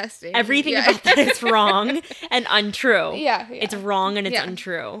disgusting. Everything about that is wrong and untrue. Yeah. It's wrong and it's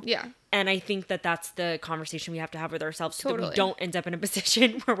untrue. Yeah. And I think that that's the conversation we have to have with ourselves, so totally. that we don't end up in a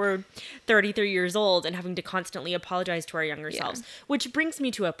position where we're 33 years old and having to constantly apologize to our younger selves. Which brings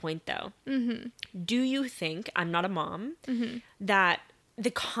me to a point, though. Mm-hmm. Do you think, I'm not a mom, that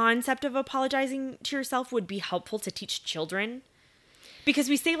the concept of apologizing to yourself would be helpful to teach children? Because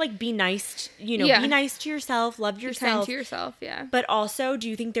we say, like, be nice, be nice to yourself, love yourself. Be kind to yourself, yeah. But also, do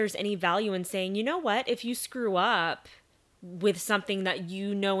you think there's any value in saying, you know what, if you screw up with something that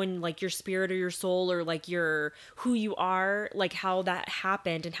you know in, like, your spirit or your soul or, like, who you are, like, how that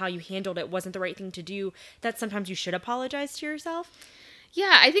happened and how you handled it wasn't the right thing to do, that sometimes you should apologize to yourself?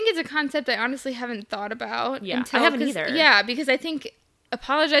 Yeah, I think it's a concept I honestly haven't thought about. Yeah, I haven't either. Yeah, because I think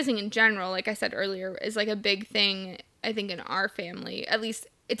apologizing in general, like I said earlier, is, like, a big thing, I think, in our family. At least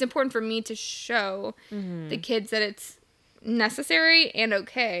it's important for me to show the kids that it's necessary and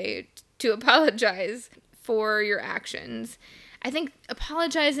okay to apologize for your actions. I think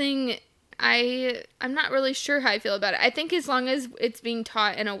apologizing, I'm not really sure how I feel about it. I think as long as it's being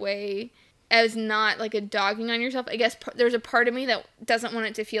taught in a way as not like a dogging on yourself, I guess there's a part of me that doesn't want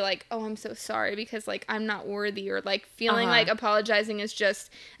it to feel like, oh, I'm so sorry because like I'm not worthy, or like feeling like apologizing is just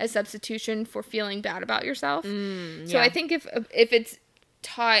a substitution for feeling bad about yourself. So I think if it's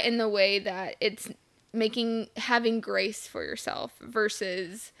taught in the way that it's having grace for yourself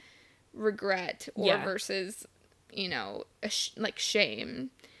versus regret or versus, like shame,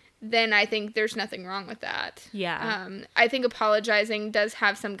 then I think there's nothing wrong with that. Yeah. I think apologizing does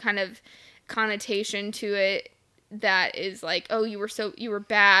have some kind of connotation to it that is like, oh, you were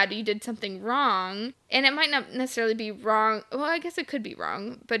bad, you did something wrong. And it might not necessarily be wrong. Well, I guess it could be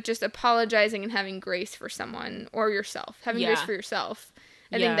wrong, but just apologizing and having grace for someone or yourself, having grace for yourself.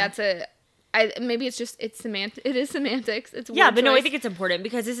 I think that's maybe it's semantics. It's but no, I think it's important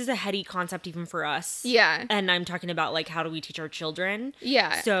because this is a heady concept even for us. Yeah. And I'm talking about like, how do we teach our children?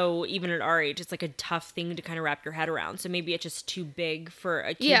 Yeah. So even at our age, it's like a tough thing to kind of wrap your head around. So maybe it's just too big for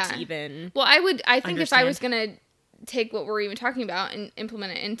a kid to even Well, I think understand. If I was going to take what we're even talking about and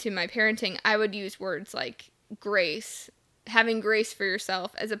implement it into my parenting, I would use words like grace, having grace for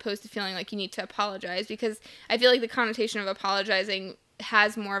yourself, as opposed to feeling like you need to apologize, because I feel like the connotation of apologizing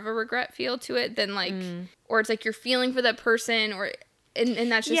has more of a regret feel to it than like, or it's like you're feeling for that person,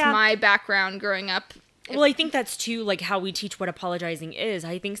 and that's just my background growing up. Well, I think that's too like how we teach what apologizing is.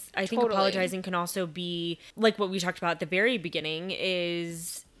 I think totally. Apologizing can also be like what we talked about at the very beginning,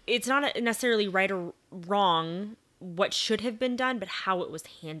 is it's not necessarily right or wrong what should have been done, but how it was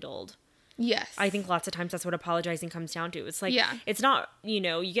handled. Yes. I think lots of times that's what apologizing comes down to. It's like, it's not, you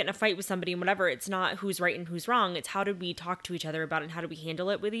get in a fight with somebody and whatever. It's not who's right and who's wrong. It's how did we talk to each other about it and how do we handle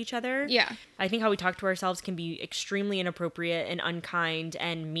it with each other? Yeah. I think how we talk to ourselves can be extremely inappropriate and unkind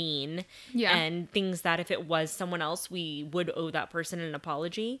and mean. Yeah. And things that if it was someone else, we would owe that person an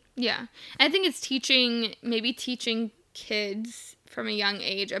apology. Yeah. And I think it's teaching kids from a young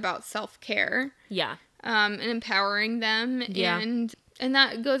age about self-care. Yeah. And empowering them. Yeah. And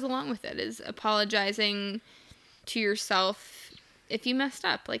that goes along with it, is apologizing to yourself if you messed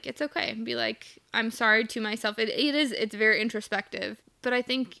up. Like, it's okay. Be like, I'm sorry to myself. It's very introspective. But I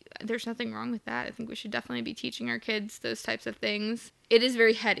think there's nothing wrong with that. I think we should definitely be teaching our kids those types of things. It is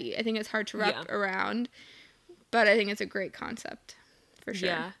very heady. I think it's hard to wrap around. But I think it's a great concept, for sure.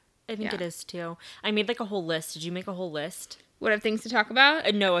 Yeah, I think Yeah. it is too. I made like a whole list. Did you make a whole list? What of things to talk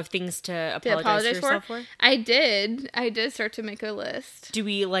about? No, of things to To apologize to yourself for? I did start to make a list. Do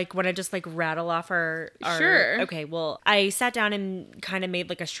we like want to just like rattle off our Sure. Okay, well, I sat down and kind of made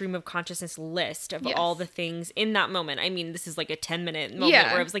like a stream of consciousness list of Yes. all the things in that moment. I mean, this is like a 10-minute moment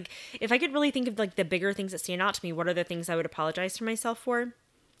Yeah. where I was like, if I could really think of like the bigger things that stand out to me, what are the things I would apologize to myself for?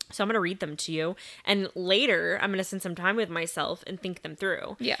 So I'm going to read them to you. And later, I'm going to spend some time with myself and think them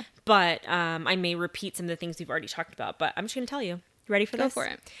through. Yeah. But I may repeat some of the things we've already talked about. But I'm just going to tell you. You ready for Go this? for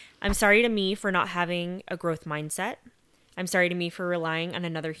it. I'm sorry to me for not having a growth mindset. I'm sorry to me for relying on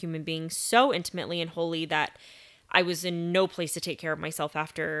another human being so intimately and wholly that I was in no place to take care of myself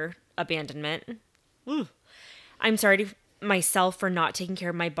after abandonment. Ooh. I'm sorry to myself for not taking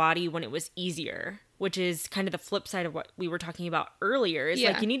care of my body when it was easier, which is kind of the flip side of what we were talking about earlier. Is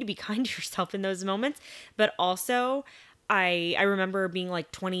Yeah. like you need to be kind to yourself in those moments, but also I remember being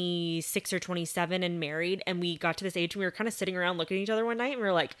like 26 or 27 and married, and we got to this age and we were kind of sitting around looking at each other one night and we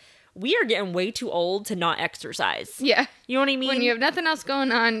were like, we are getting way too old to not exercise. Yeah. You know what I mean? When you have nothing else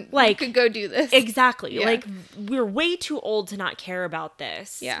going on, Like, you could go do this. Exactly. Yeah. Like we're way too old to not care about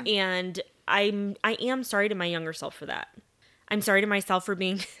this. Yeah. And I am sorry to my younger self for that. I'm sorry to myself for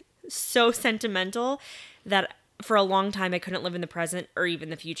being so sentimental that for a long time I couldn't live in the present or even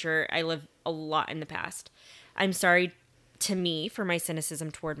the future. I live a lot in the past. I'm sorry to me for my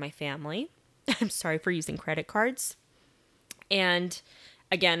cynicism toward my family. I'm sorry for using credit cards. And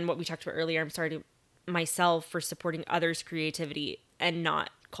again, what we talked about earlier, I'm sorry to myself for supporting others' creativity and not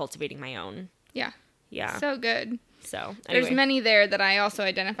cultivating my own. Yeah. Yeah. So good. So There's anyway. many there that I also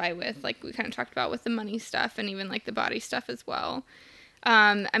identify with, like we kind of talked about with the money stuff and even like the body stuff as well.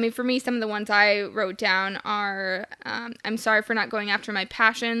 I mean, for me, some of the ones I wrote down are, I'm sorry for not going after my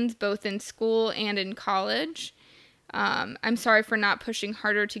passions, both in school and in college. I'm sorry for not pushing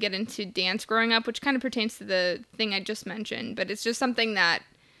harder to get into dance growing up, which kind of pertains to the thing I just mentioned, but it's just something that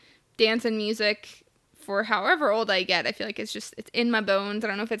dance and music, for however old I get, I feel like it's in my bones. I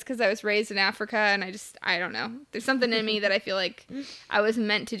don't know if it's because I was raised in Africa and I don't know. There's something in me that I feel like I was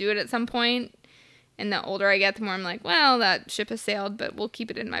meant to do it at some point. And the older I get, the more I'm like, well, that ship has sailed, but we'll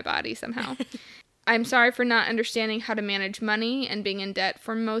keep it in my body somehow. I'm sorry for not understanding how to manage money and being in debt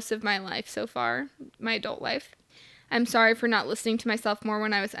for most of my life so far, my adult life. I'm sorry for not listening to myself more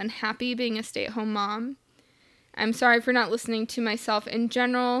when I was unhappy being a stay-at-home mom. I'm sorry for not listening to myself in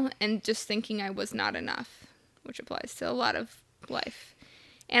general and just thinking I was not enough, which applies to a lot of life.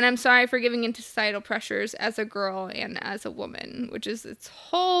 And I'm sorry for giving into societal pressures as a girl and as a woman, which is a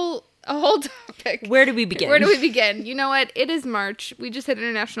whole topic. Where do we begin? Where do we begin? You know what? It is March. We just hit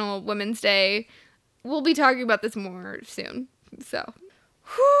International Women's Day. We'll be talking about this more soon. So,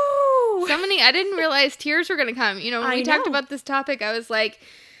 Whew. I didn't realize tears were going to come. You know, when we talked know. about this topic, I was like,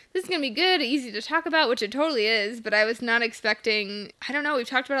 this is going to be good, easy to talk about, which it totally is, but I was not expecting, I don't know, we've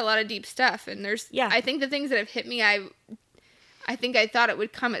talked about a lot of deep stuff, and I think the things that have hit me, I think I thought it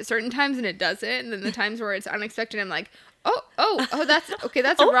would come at certain times, and it doesn't, and then the times where it's unexpected, I'm like, that's, okay,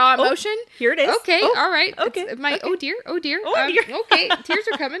 that's a raw emotion. Here it is. Okay, all right. Okay. Okay. Oh dear. Oh, dear. Okay, tears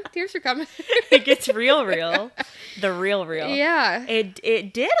are coming. It gets real. The real. Yeah.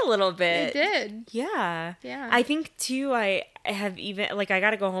 It did a little bit. It did. Yeah. Yeah. I think too, I have even, like, I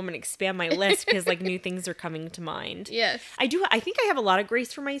got to go home and expand my list because, like, new things are coming to mind. Yes. I think I have a lot of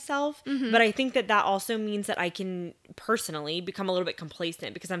grace for myself, but I think that also means that I can personally become a little bit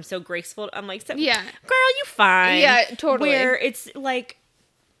complacent because I'm so graceful. I'm like, Yeah. girl, you fine. Yeah, totally. Where it's like,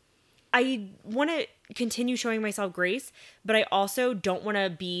 I want to continue showing myself grace, but I also don't want to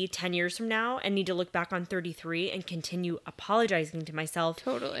be 10 years from now and need to look back on 33 and continue apologizing to myself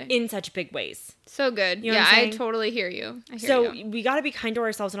Totally. in such big ways. So good. You know what Yeah, I'm I saying? totally hear you. So we got to be kind to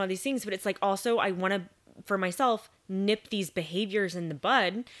ourselves and all these things, but it's like also I want to, for myself, nip these behaviors in the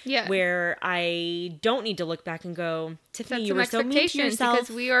bud. Yeah. Where I don't need to look back and go, Tiffany, Set you some were so mean to expectations yourself.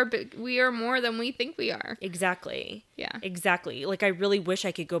 because we are more than we think we are. Exactly. Yeah. Exactly. Like I really wish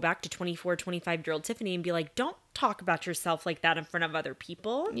I could go back to 24, 25-year-old Tiffany and be like, don't talk about yourself like that in front of other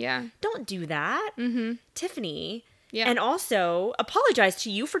people. Yeah. Don't do that. Mm-hmm. Tiffany. Yeah. And also apologize to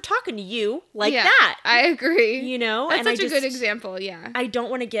you for talking to you like Yeah, that. I agree. You know? That's and such I a good example. Yeah. I don't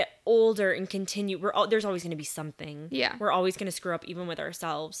want to get older and continue. There's always going to be something. Yeah. We're always going to screw up even with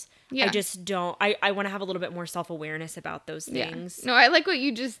ourselves. Yeah. I just don't. I want to have a little bit more self-awareness about those things. Yeah. No, I like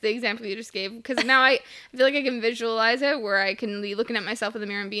the example you just gave, because now I feel like I can visualize it where I can be looking at myself in the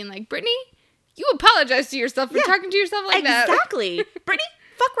mirror and being like, Brittany, you apologize to yourself for talking to yourself like that. Exactly. Brittany,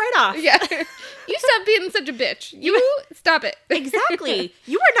 fuck right off. Yeah. You stop being such a bitch. You stop it. Exactly.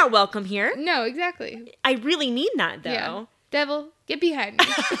 You are not welcome here. No, exactly. I really mean that, though. Yeah. Devil, get behind me.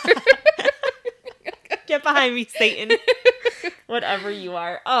 Get behind me, Satan. Whatever you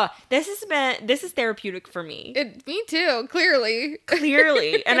are. Oh, this is therapeutic for me. Me too, clearly.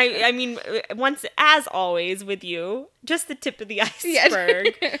 Clearly. And I mean, once, as always with you, just the tip of the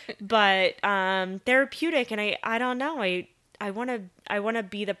iceberg. Yeah. But therapeutic, and I don't know. I want to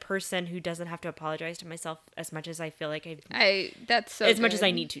be the person who doesn't have to apologize to myself as much as I feel like that's so as much as I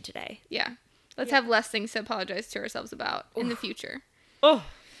good. need to today. Yeah. Let's have less things to apologize to ourselves about in the future. Oh.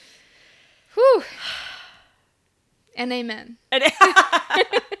 Whew. And amen.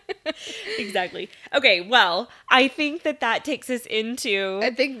 Exactly. Okay, well, I think that takes us into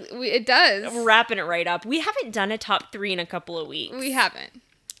I think it does. wrapping it right up. We haven't done a top 3 in a couple of weeks. We haven't.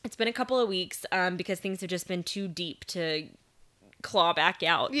 It's been a couple of weeks because things have just been too deep to claw back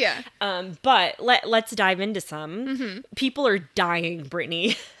out. Yeah. But let's dive into some. Mm-hmm. People are dying,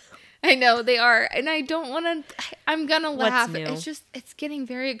 Brittany. I know they are, and I don't want to. I'm gonna laugh. new? It's getting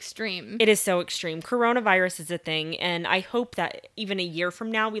very extreme. It is so extreme. Coronavirus is a thing, and I hope that even a year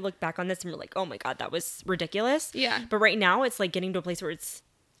from now we look back on this and we're like, oh my God, that was ridiculous. Yeah. But right now it's like getting to a place where it's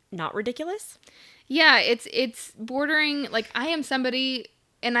not ridiculous. Yeah, it's bordering. Like, I am somebody,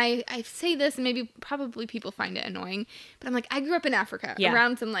 and I say this, and probably people find it annoying, but I'm like, I grew up in Africa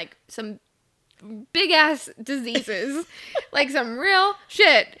around some big ass diseases, like some real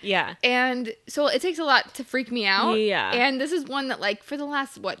shit. Yeah. And so it takes a lot to freak me out. Yeah. And this is one that, like, for the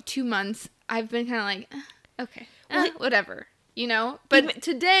last 2 months, I've been kind of like, okay, whatever, you know. But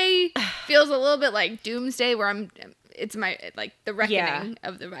today feels a little bit like doomsday, where it's my, like, the reckoning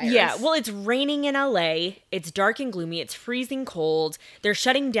of the virus. Yeah, well, it's raining in LA. It's dark and gloomy. It's freezing cold. They're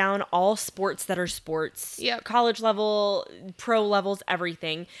shutting down all sports that are sports. Yep. College level, pro levels,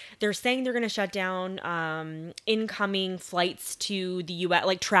 everything. They're saying they're going to shut down incoming flights to the U.S.,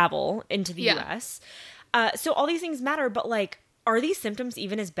 like travel into the U.S. So all these things matter, but, like, are these symptoms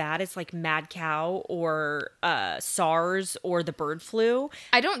even as bad as, like, mad cow or SARS or the bird flu?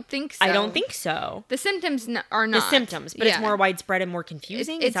 I don't think so. I don't think so. The symptoms are not. The symptoms, but it's more widespread and more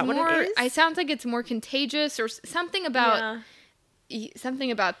confusing. Is that what it is? It sounds like it's more contagious or something about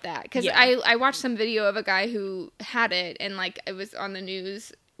something about that. Because I watched some video of a guy who had it, and, like, it was on the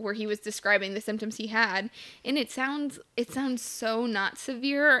news where he was describing the symptoms he had, and it sounds so not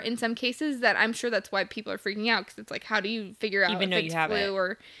severe in some cases that I'm sure that's why people are freaking out, because it's like, how do you figure out if it's flu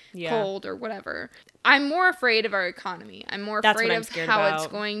or cold or whatever? I'm more afraid of our economy. I'm more afraid of how it's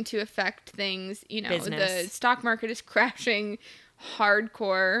going to affect things. You know, business. The stock market is crashing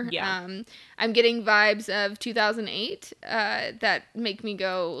hardcore. Yeah. I'm getting vibes of 2008 that make me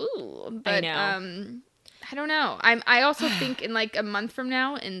go, ooh. But I know. I don't know. I also think in, like, a month from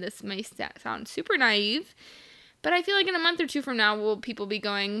now, and this may sound super naive, but I feel like in a month or two from now, will people be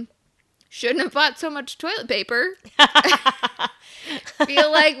going, shouldn't have bought so much toilet paper.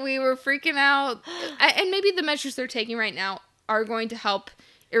 Feel like we were freaking out. And maybe the measures they're taking right now are going to help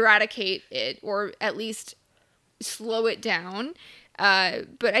eradicate it, or at least slow it down.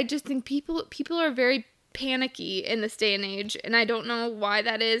 But I just think people are very panicky in this day and age, and I don't know why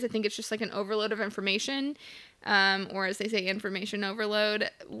that is. I think it's just like an overload of information, or as they say, information overload,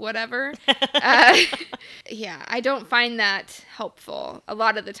 whatever. Yeah, I don't find that helpful a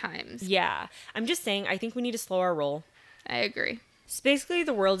lot of the times. Yeah, I'm just saying, I think we need to slow our roll. I agree. So basically,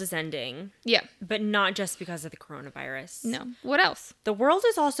 the world is ending. Yeah. But not just because of the coronavirus. No. What else? The world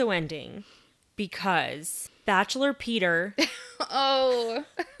is also ending because Bachelor Peter Oh.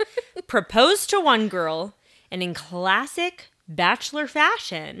 proposed to one girl, and in classic Bachelor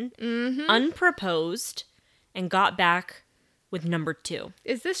fashion, unproposed, and got back with number 2.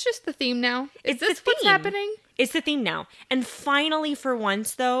 Is this just the theme now? Is It's this the what's theme. happening? It's the theme now. And finally, for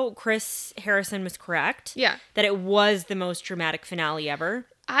once, though, Chris Harrison was correct. Yeah. That it was the most dramatic finale ever.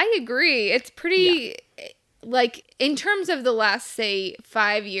 I agree. It's pretty, like, in terms of the last, say,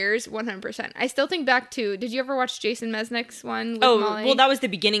 5 years, 100%. I still think back to, did you ever watch Jason Mesnick's one with Molly? Well, that was the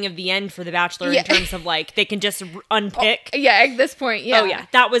beginning of the end for The Bachelor in terms of, like, they can just unpick. Yeah, at this point, yeah. Oh, yeah.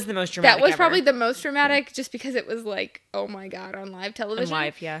 That was the most dramatic That was ever. probably the most dramatic, just because it was like, oh my God, on live television. On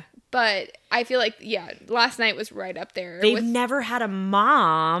live, yeah. But I feel like, last night was right up there. They've never had a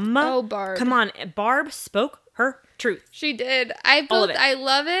mom. Oh, Barb. Come on. Barb spoke her truth. She did. All of it. I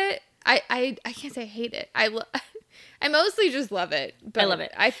love it. I can't say I hate it. I mostly just love it. But I love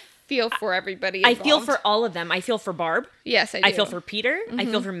it. I feel for everybody I involved. feel for all of them. I feel for Barb. Yes, I do. I feel for Peter. I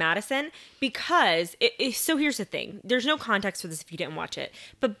feel for Madison because so here's the thing. There's no context for this if you didn't watch it.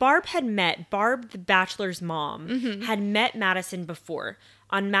 But Barb, the Bachelor's mom, had met Madison before.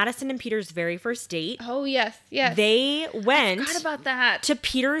 On Madison and Peter's very first date, Oh, yes. they went I forgot about that. to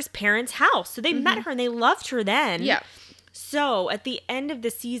Peter's parents' house. So they met her and they loved her then. Yeah. So at the end of the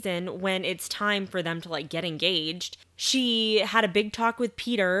season, when it's time for them to like get engaged, she had a big talk with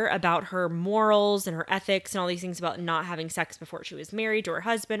Peter about her morals and her ethics and all these things about not having sex before she was married to her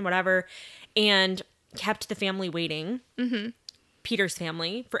husband, whatever, and kept the family waiting, Peter's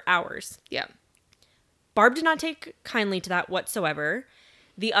family, for hours. Yeah. Barb did not take kindly to that whatsoever.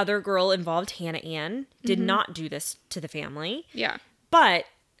 The other girl involved, Hannah Ann, did not do this to the family. Yeah. But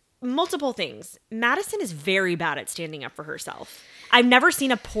multiple things. Madison is very bad at standing up for herself. I've never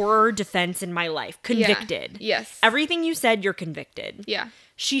seen a poorer defense in my life. Convicted. Yeah. Yes. Everything you said, you're convicted. Yeah.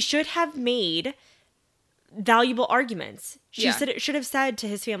 She should have made valuable arguments. She Yeah. should have said to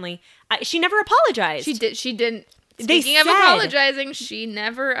his family, she never apologized. She didn't. They Speaking of said- apologizing, she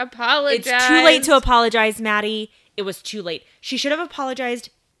never apologized. It's too late to apologize, Maddie. It was too late. She should have apologized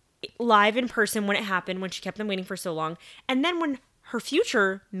live in person when it happened, when she kept them waiting for so long. And then when her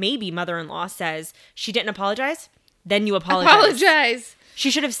future, maybe mother-in-law, says she didn't apologize, then you apologize.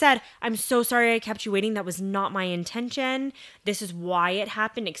 She should have said, I'm so sorry I kept you waiting. That was not my intention. This is why it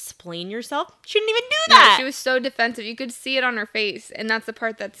happened. Explain yourself. She didn't even do No, that. she was so defensive. You could see it on her face. And that's the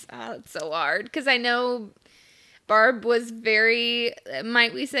part that's so hard. Because I know Barb was very,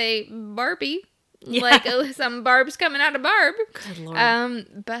 might we say, Barbie. Yeah. Like some Barb's coming out of Barb. Good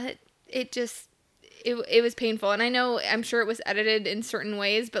Lord. But it just, it was painful. And I'm sure it was edited in certain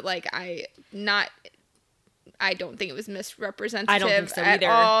ways, but like I don't think it was misrepresentative I don't think so at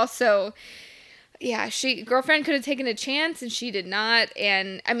either. all. So yeah, girlfriend could have taken a chance and she did not.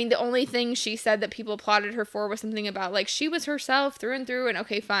 And I mean, the only thing she said that people applauded her for was something about like she was herself through and through. And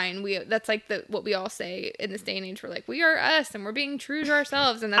okay, fine, that's like what we all say in this day and age. We're like, we are us and we're being true to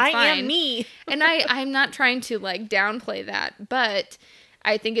ourselves, and that's I fine. am me. And I'm not trying to like downplay that, but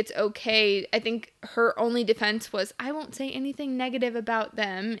I think it's okay. I think her only defense was, I won't say anything negative about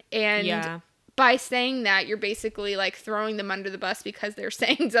them. And Yeah. by saying that, you're basically like throwing them under the bus because they're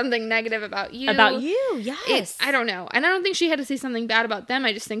saying something negative about you. About you, yes. I don't know. And I don't think she had to say something bad about them.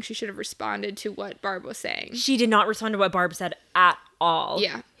 I just think she should have responded to what Barb was saying. She did not respond to what Barb said at all.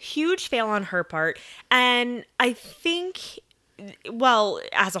 Yeah. Huge fail on her part. And I think, well,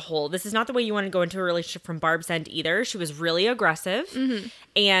 as a whole, this is not the way you want to go into a relationship from Barb's end either. She was really aggressive.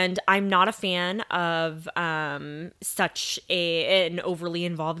 And I'm not a fan of such an overly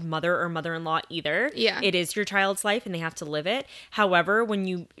involved mother or mother-in-law either. Yeah. It is your child's life and they have to live it. However, when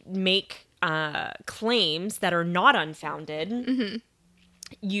you make claims that are not unfounded,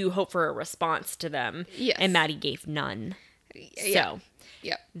 you hope for a response to them. Yes. And Maddie gave none. Yeah. So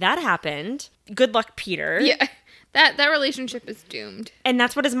Yeah. that happened. Good luck, Peter. Yeah. That relationship is doomed. And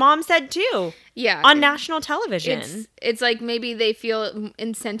that's what his mom said too. Yeah. On national television. It's like maybe they feel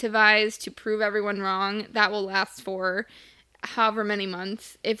incentivized to prove everyone wrong. That will last for however many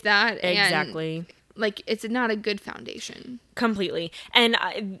months, if that. Exactly. And like, it's not a good foundation. Completely. And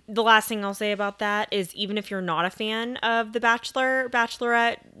the last thing I'll say about that is, even if you're not a fan of the Bachelor,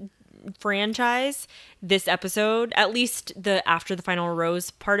 Bachelorette franchise, this episode, at least the after the final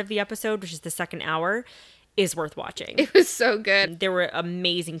rose part of the episode, which is the second hour, is worth watching. It was so good. There were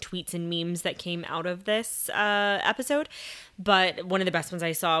amazing tweets and memes that came out of this episode. But one of the best ones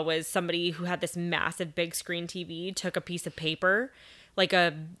I saw was somebody who had this massive big screen TV, took a piece of paper, like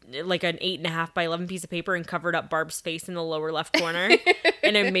an 8.5 by 11 piece of paper, and covered up Barb's face in the lower left corner.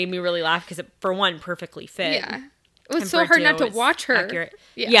 And it made me really laugh because it, for one, perfectly fit. Yeah. It was And so for hard two, not to it's watch her. accurate.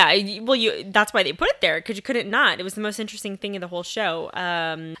 Yeah. Well, that's why they put it there, because you couldn't not. It was the most interesting thing in the whole show.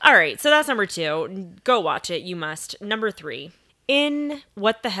 All right, so that's number 2. Go watch it. You must. Number 3. In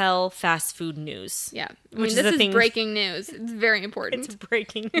What the Hell Fast Food News. Yeah. Which is this the is thing- breaking news. It's very important. It's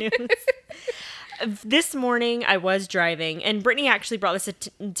breaking news. This morning I was driving, and Brittany actually brought this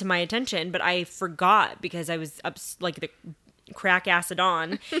to my attention, but I forgot because I was up like the crack acid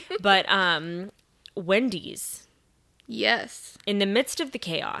on. But Wendy's, Yes. in the midst of the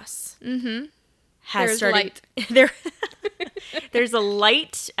chaos, has There's started. light. There's a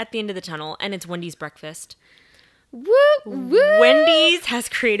light at the end of the tunnel, and it's Wendy's breakfast. Woo! Woo! Wendy's has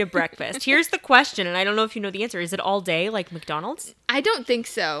created breakfast. Here's the question, and I don't know if you know the answer. Is it all day like McDonald's? I don't think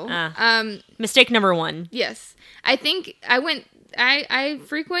so. Mistake number 1. Yes. I think I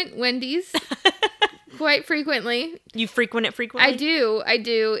frequent Wendy's quite frequently. You frequent it frequently? I do.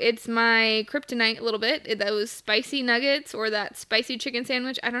 It's my kryptonite a little bit. Those spicy nuggets or that spicy chicken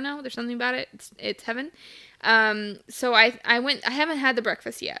sandwich. I don't know. There's something about it. It's heaven. So I went. I haven't had the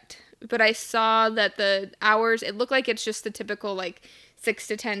breakfast yet, but I saw that the hours. It looked like it's just the typical like 6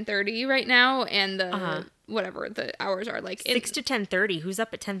 to 10:30 right now, and the whatever the hours are like 6 to 10:30. Who's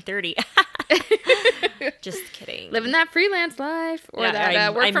up at 10:30? Just kidding. Living that freelance life or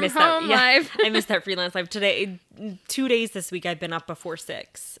that work from home life. I missed that freelance life today. 2 days this week I've been up before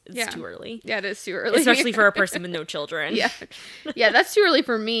 6. It's too early. Yeah, it is too early. Especially for a person with no children. Yeah, that's too early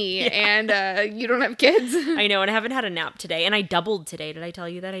for me. And you don't have kids. I know, and I haven't had a nap today. And I doubled today. Did I tell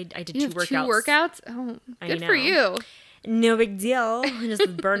you that? I did you two have workouts. 2 workouts? Oh, good for you. No big deal.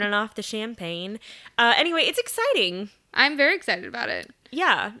 Just burning off the champagne. Anyway, it's exciting. I'm very excited about it.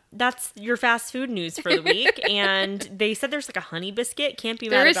 Yeah, that's your fast food news for the week. And they said there's like a honey biscuit. Can't be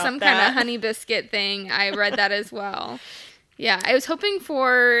mad There about is that. some kind of honey biscuit thing. I read that as well. Yeah, I was hoping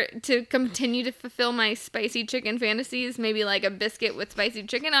to continue to fulfill my spicy chicken fantasies, maybe like a biscuit with spicy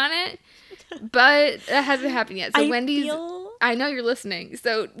chicken on it. But that hasn't happened yet. So Wendy's, I know you're listening,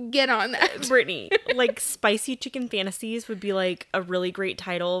 so get on that. Brittany, like spicy chicken fantasies would be like a really great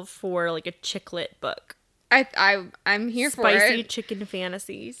title for like a chick-lit book. I'm here for it. Spicy chicken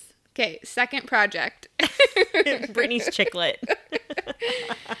fantasies. Okay, second project. Brittany's chick-lit.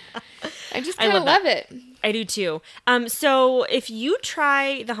 I just kind of love it. I do too. So if you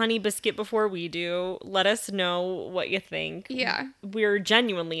try the honey biscuit before we do, let us know what you think. Yeah. We're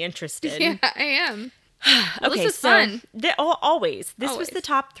genuinely interested. Yeah, I am. Well, this is fun. Always. This was the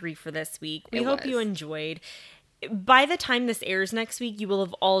top 3 for this week. We hope you enjoyed. By the time this airs next week, you will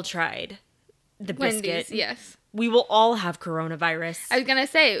have all tried the biscuit. Wendy's, yes. We will all have coronavirus. I was going to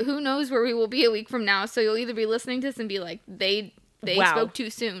say, who knows where we will be a week from now, so you'll either be listening to this and be like, they spoke too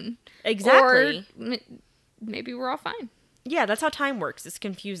soon. Exactly. Or maybe we're all fine. Yeah, that's how time works. It's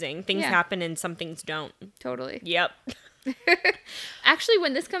confusing. Things happen and some things don't. Totally. Yep. Actually,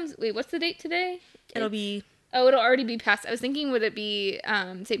 when this comes... Wait, what's the date today? It'll already be past... I was thinking, would it be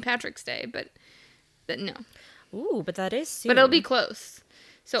St. Patrick's Day, but no. Ooh, but that is soon. But it'll be close.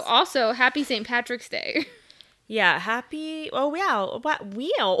 So also, happy St. Patrick's Day. Yeah, happy... Oh, wow.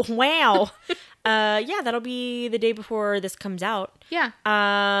 Wow. Yeah, that'll be the day before this comes out. Yeah.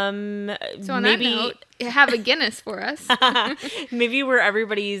 So on that note, have a Guinness for us. Maybe we're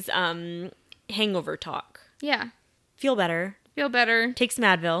everybody's hangover talk. Yeah. Feel better. Feel better. Take some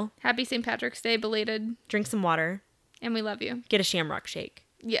Advil. Happy St. Patrick's Day, belated. Drink some water. And we love you. Get a Shamrock Shake.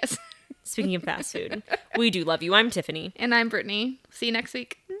 Yes. Speaking of fast food, we do love you. I'm Tiffany. And I'm Brittany. See you next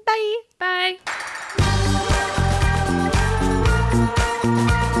week. Bye. Bye.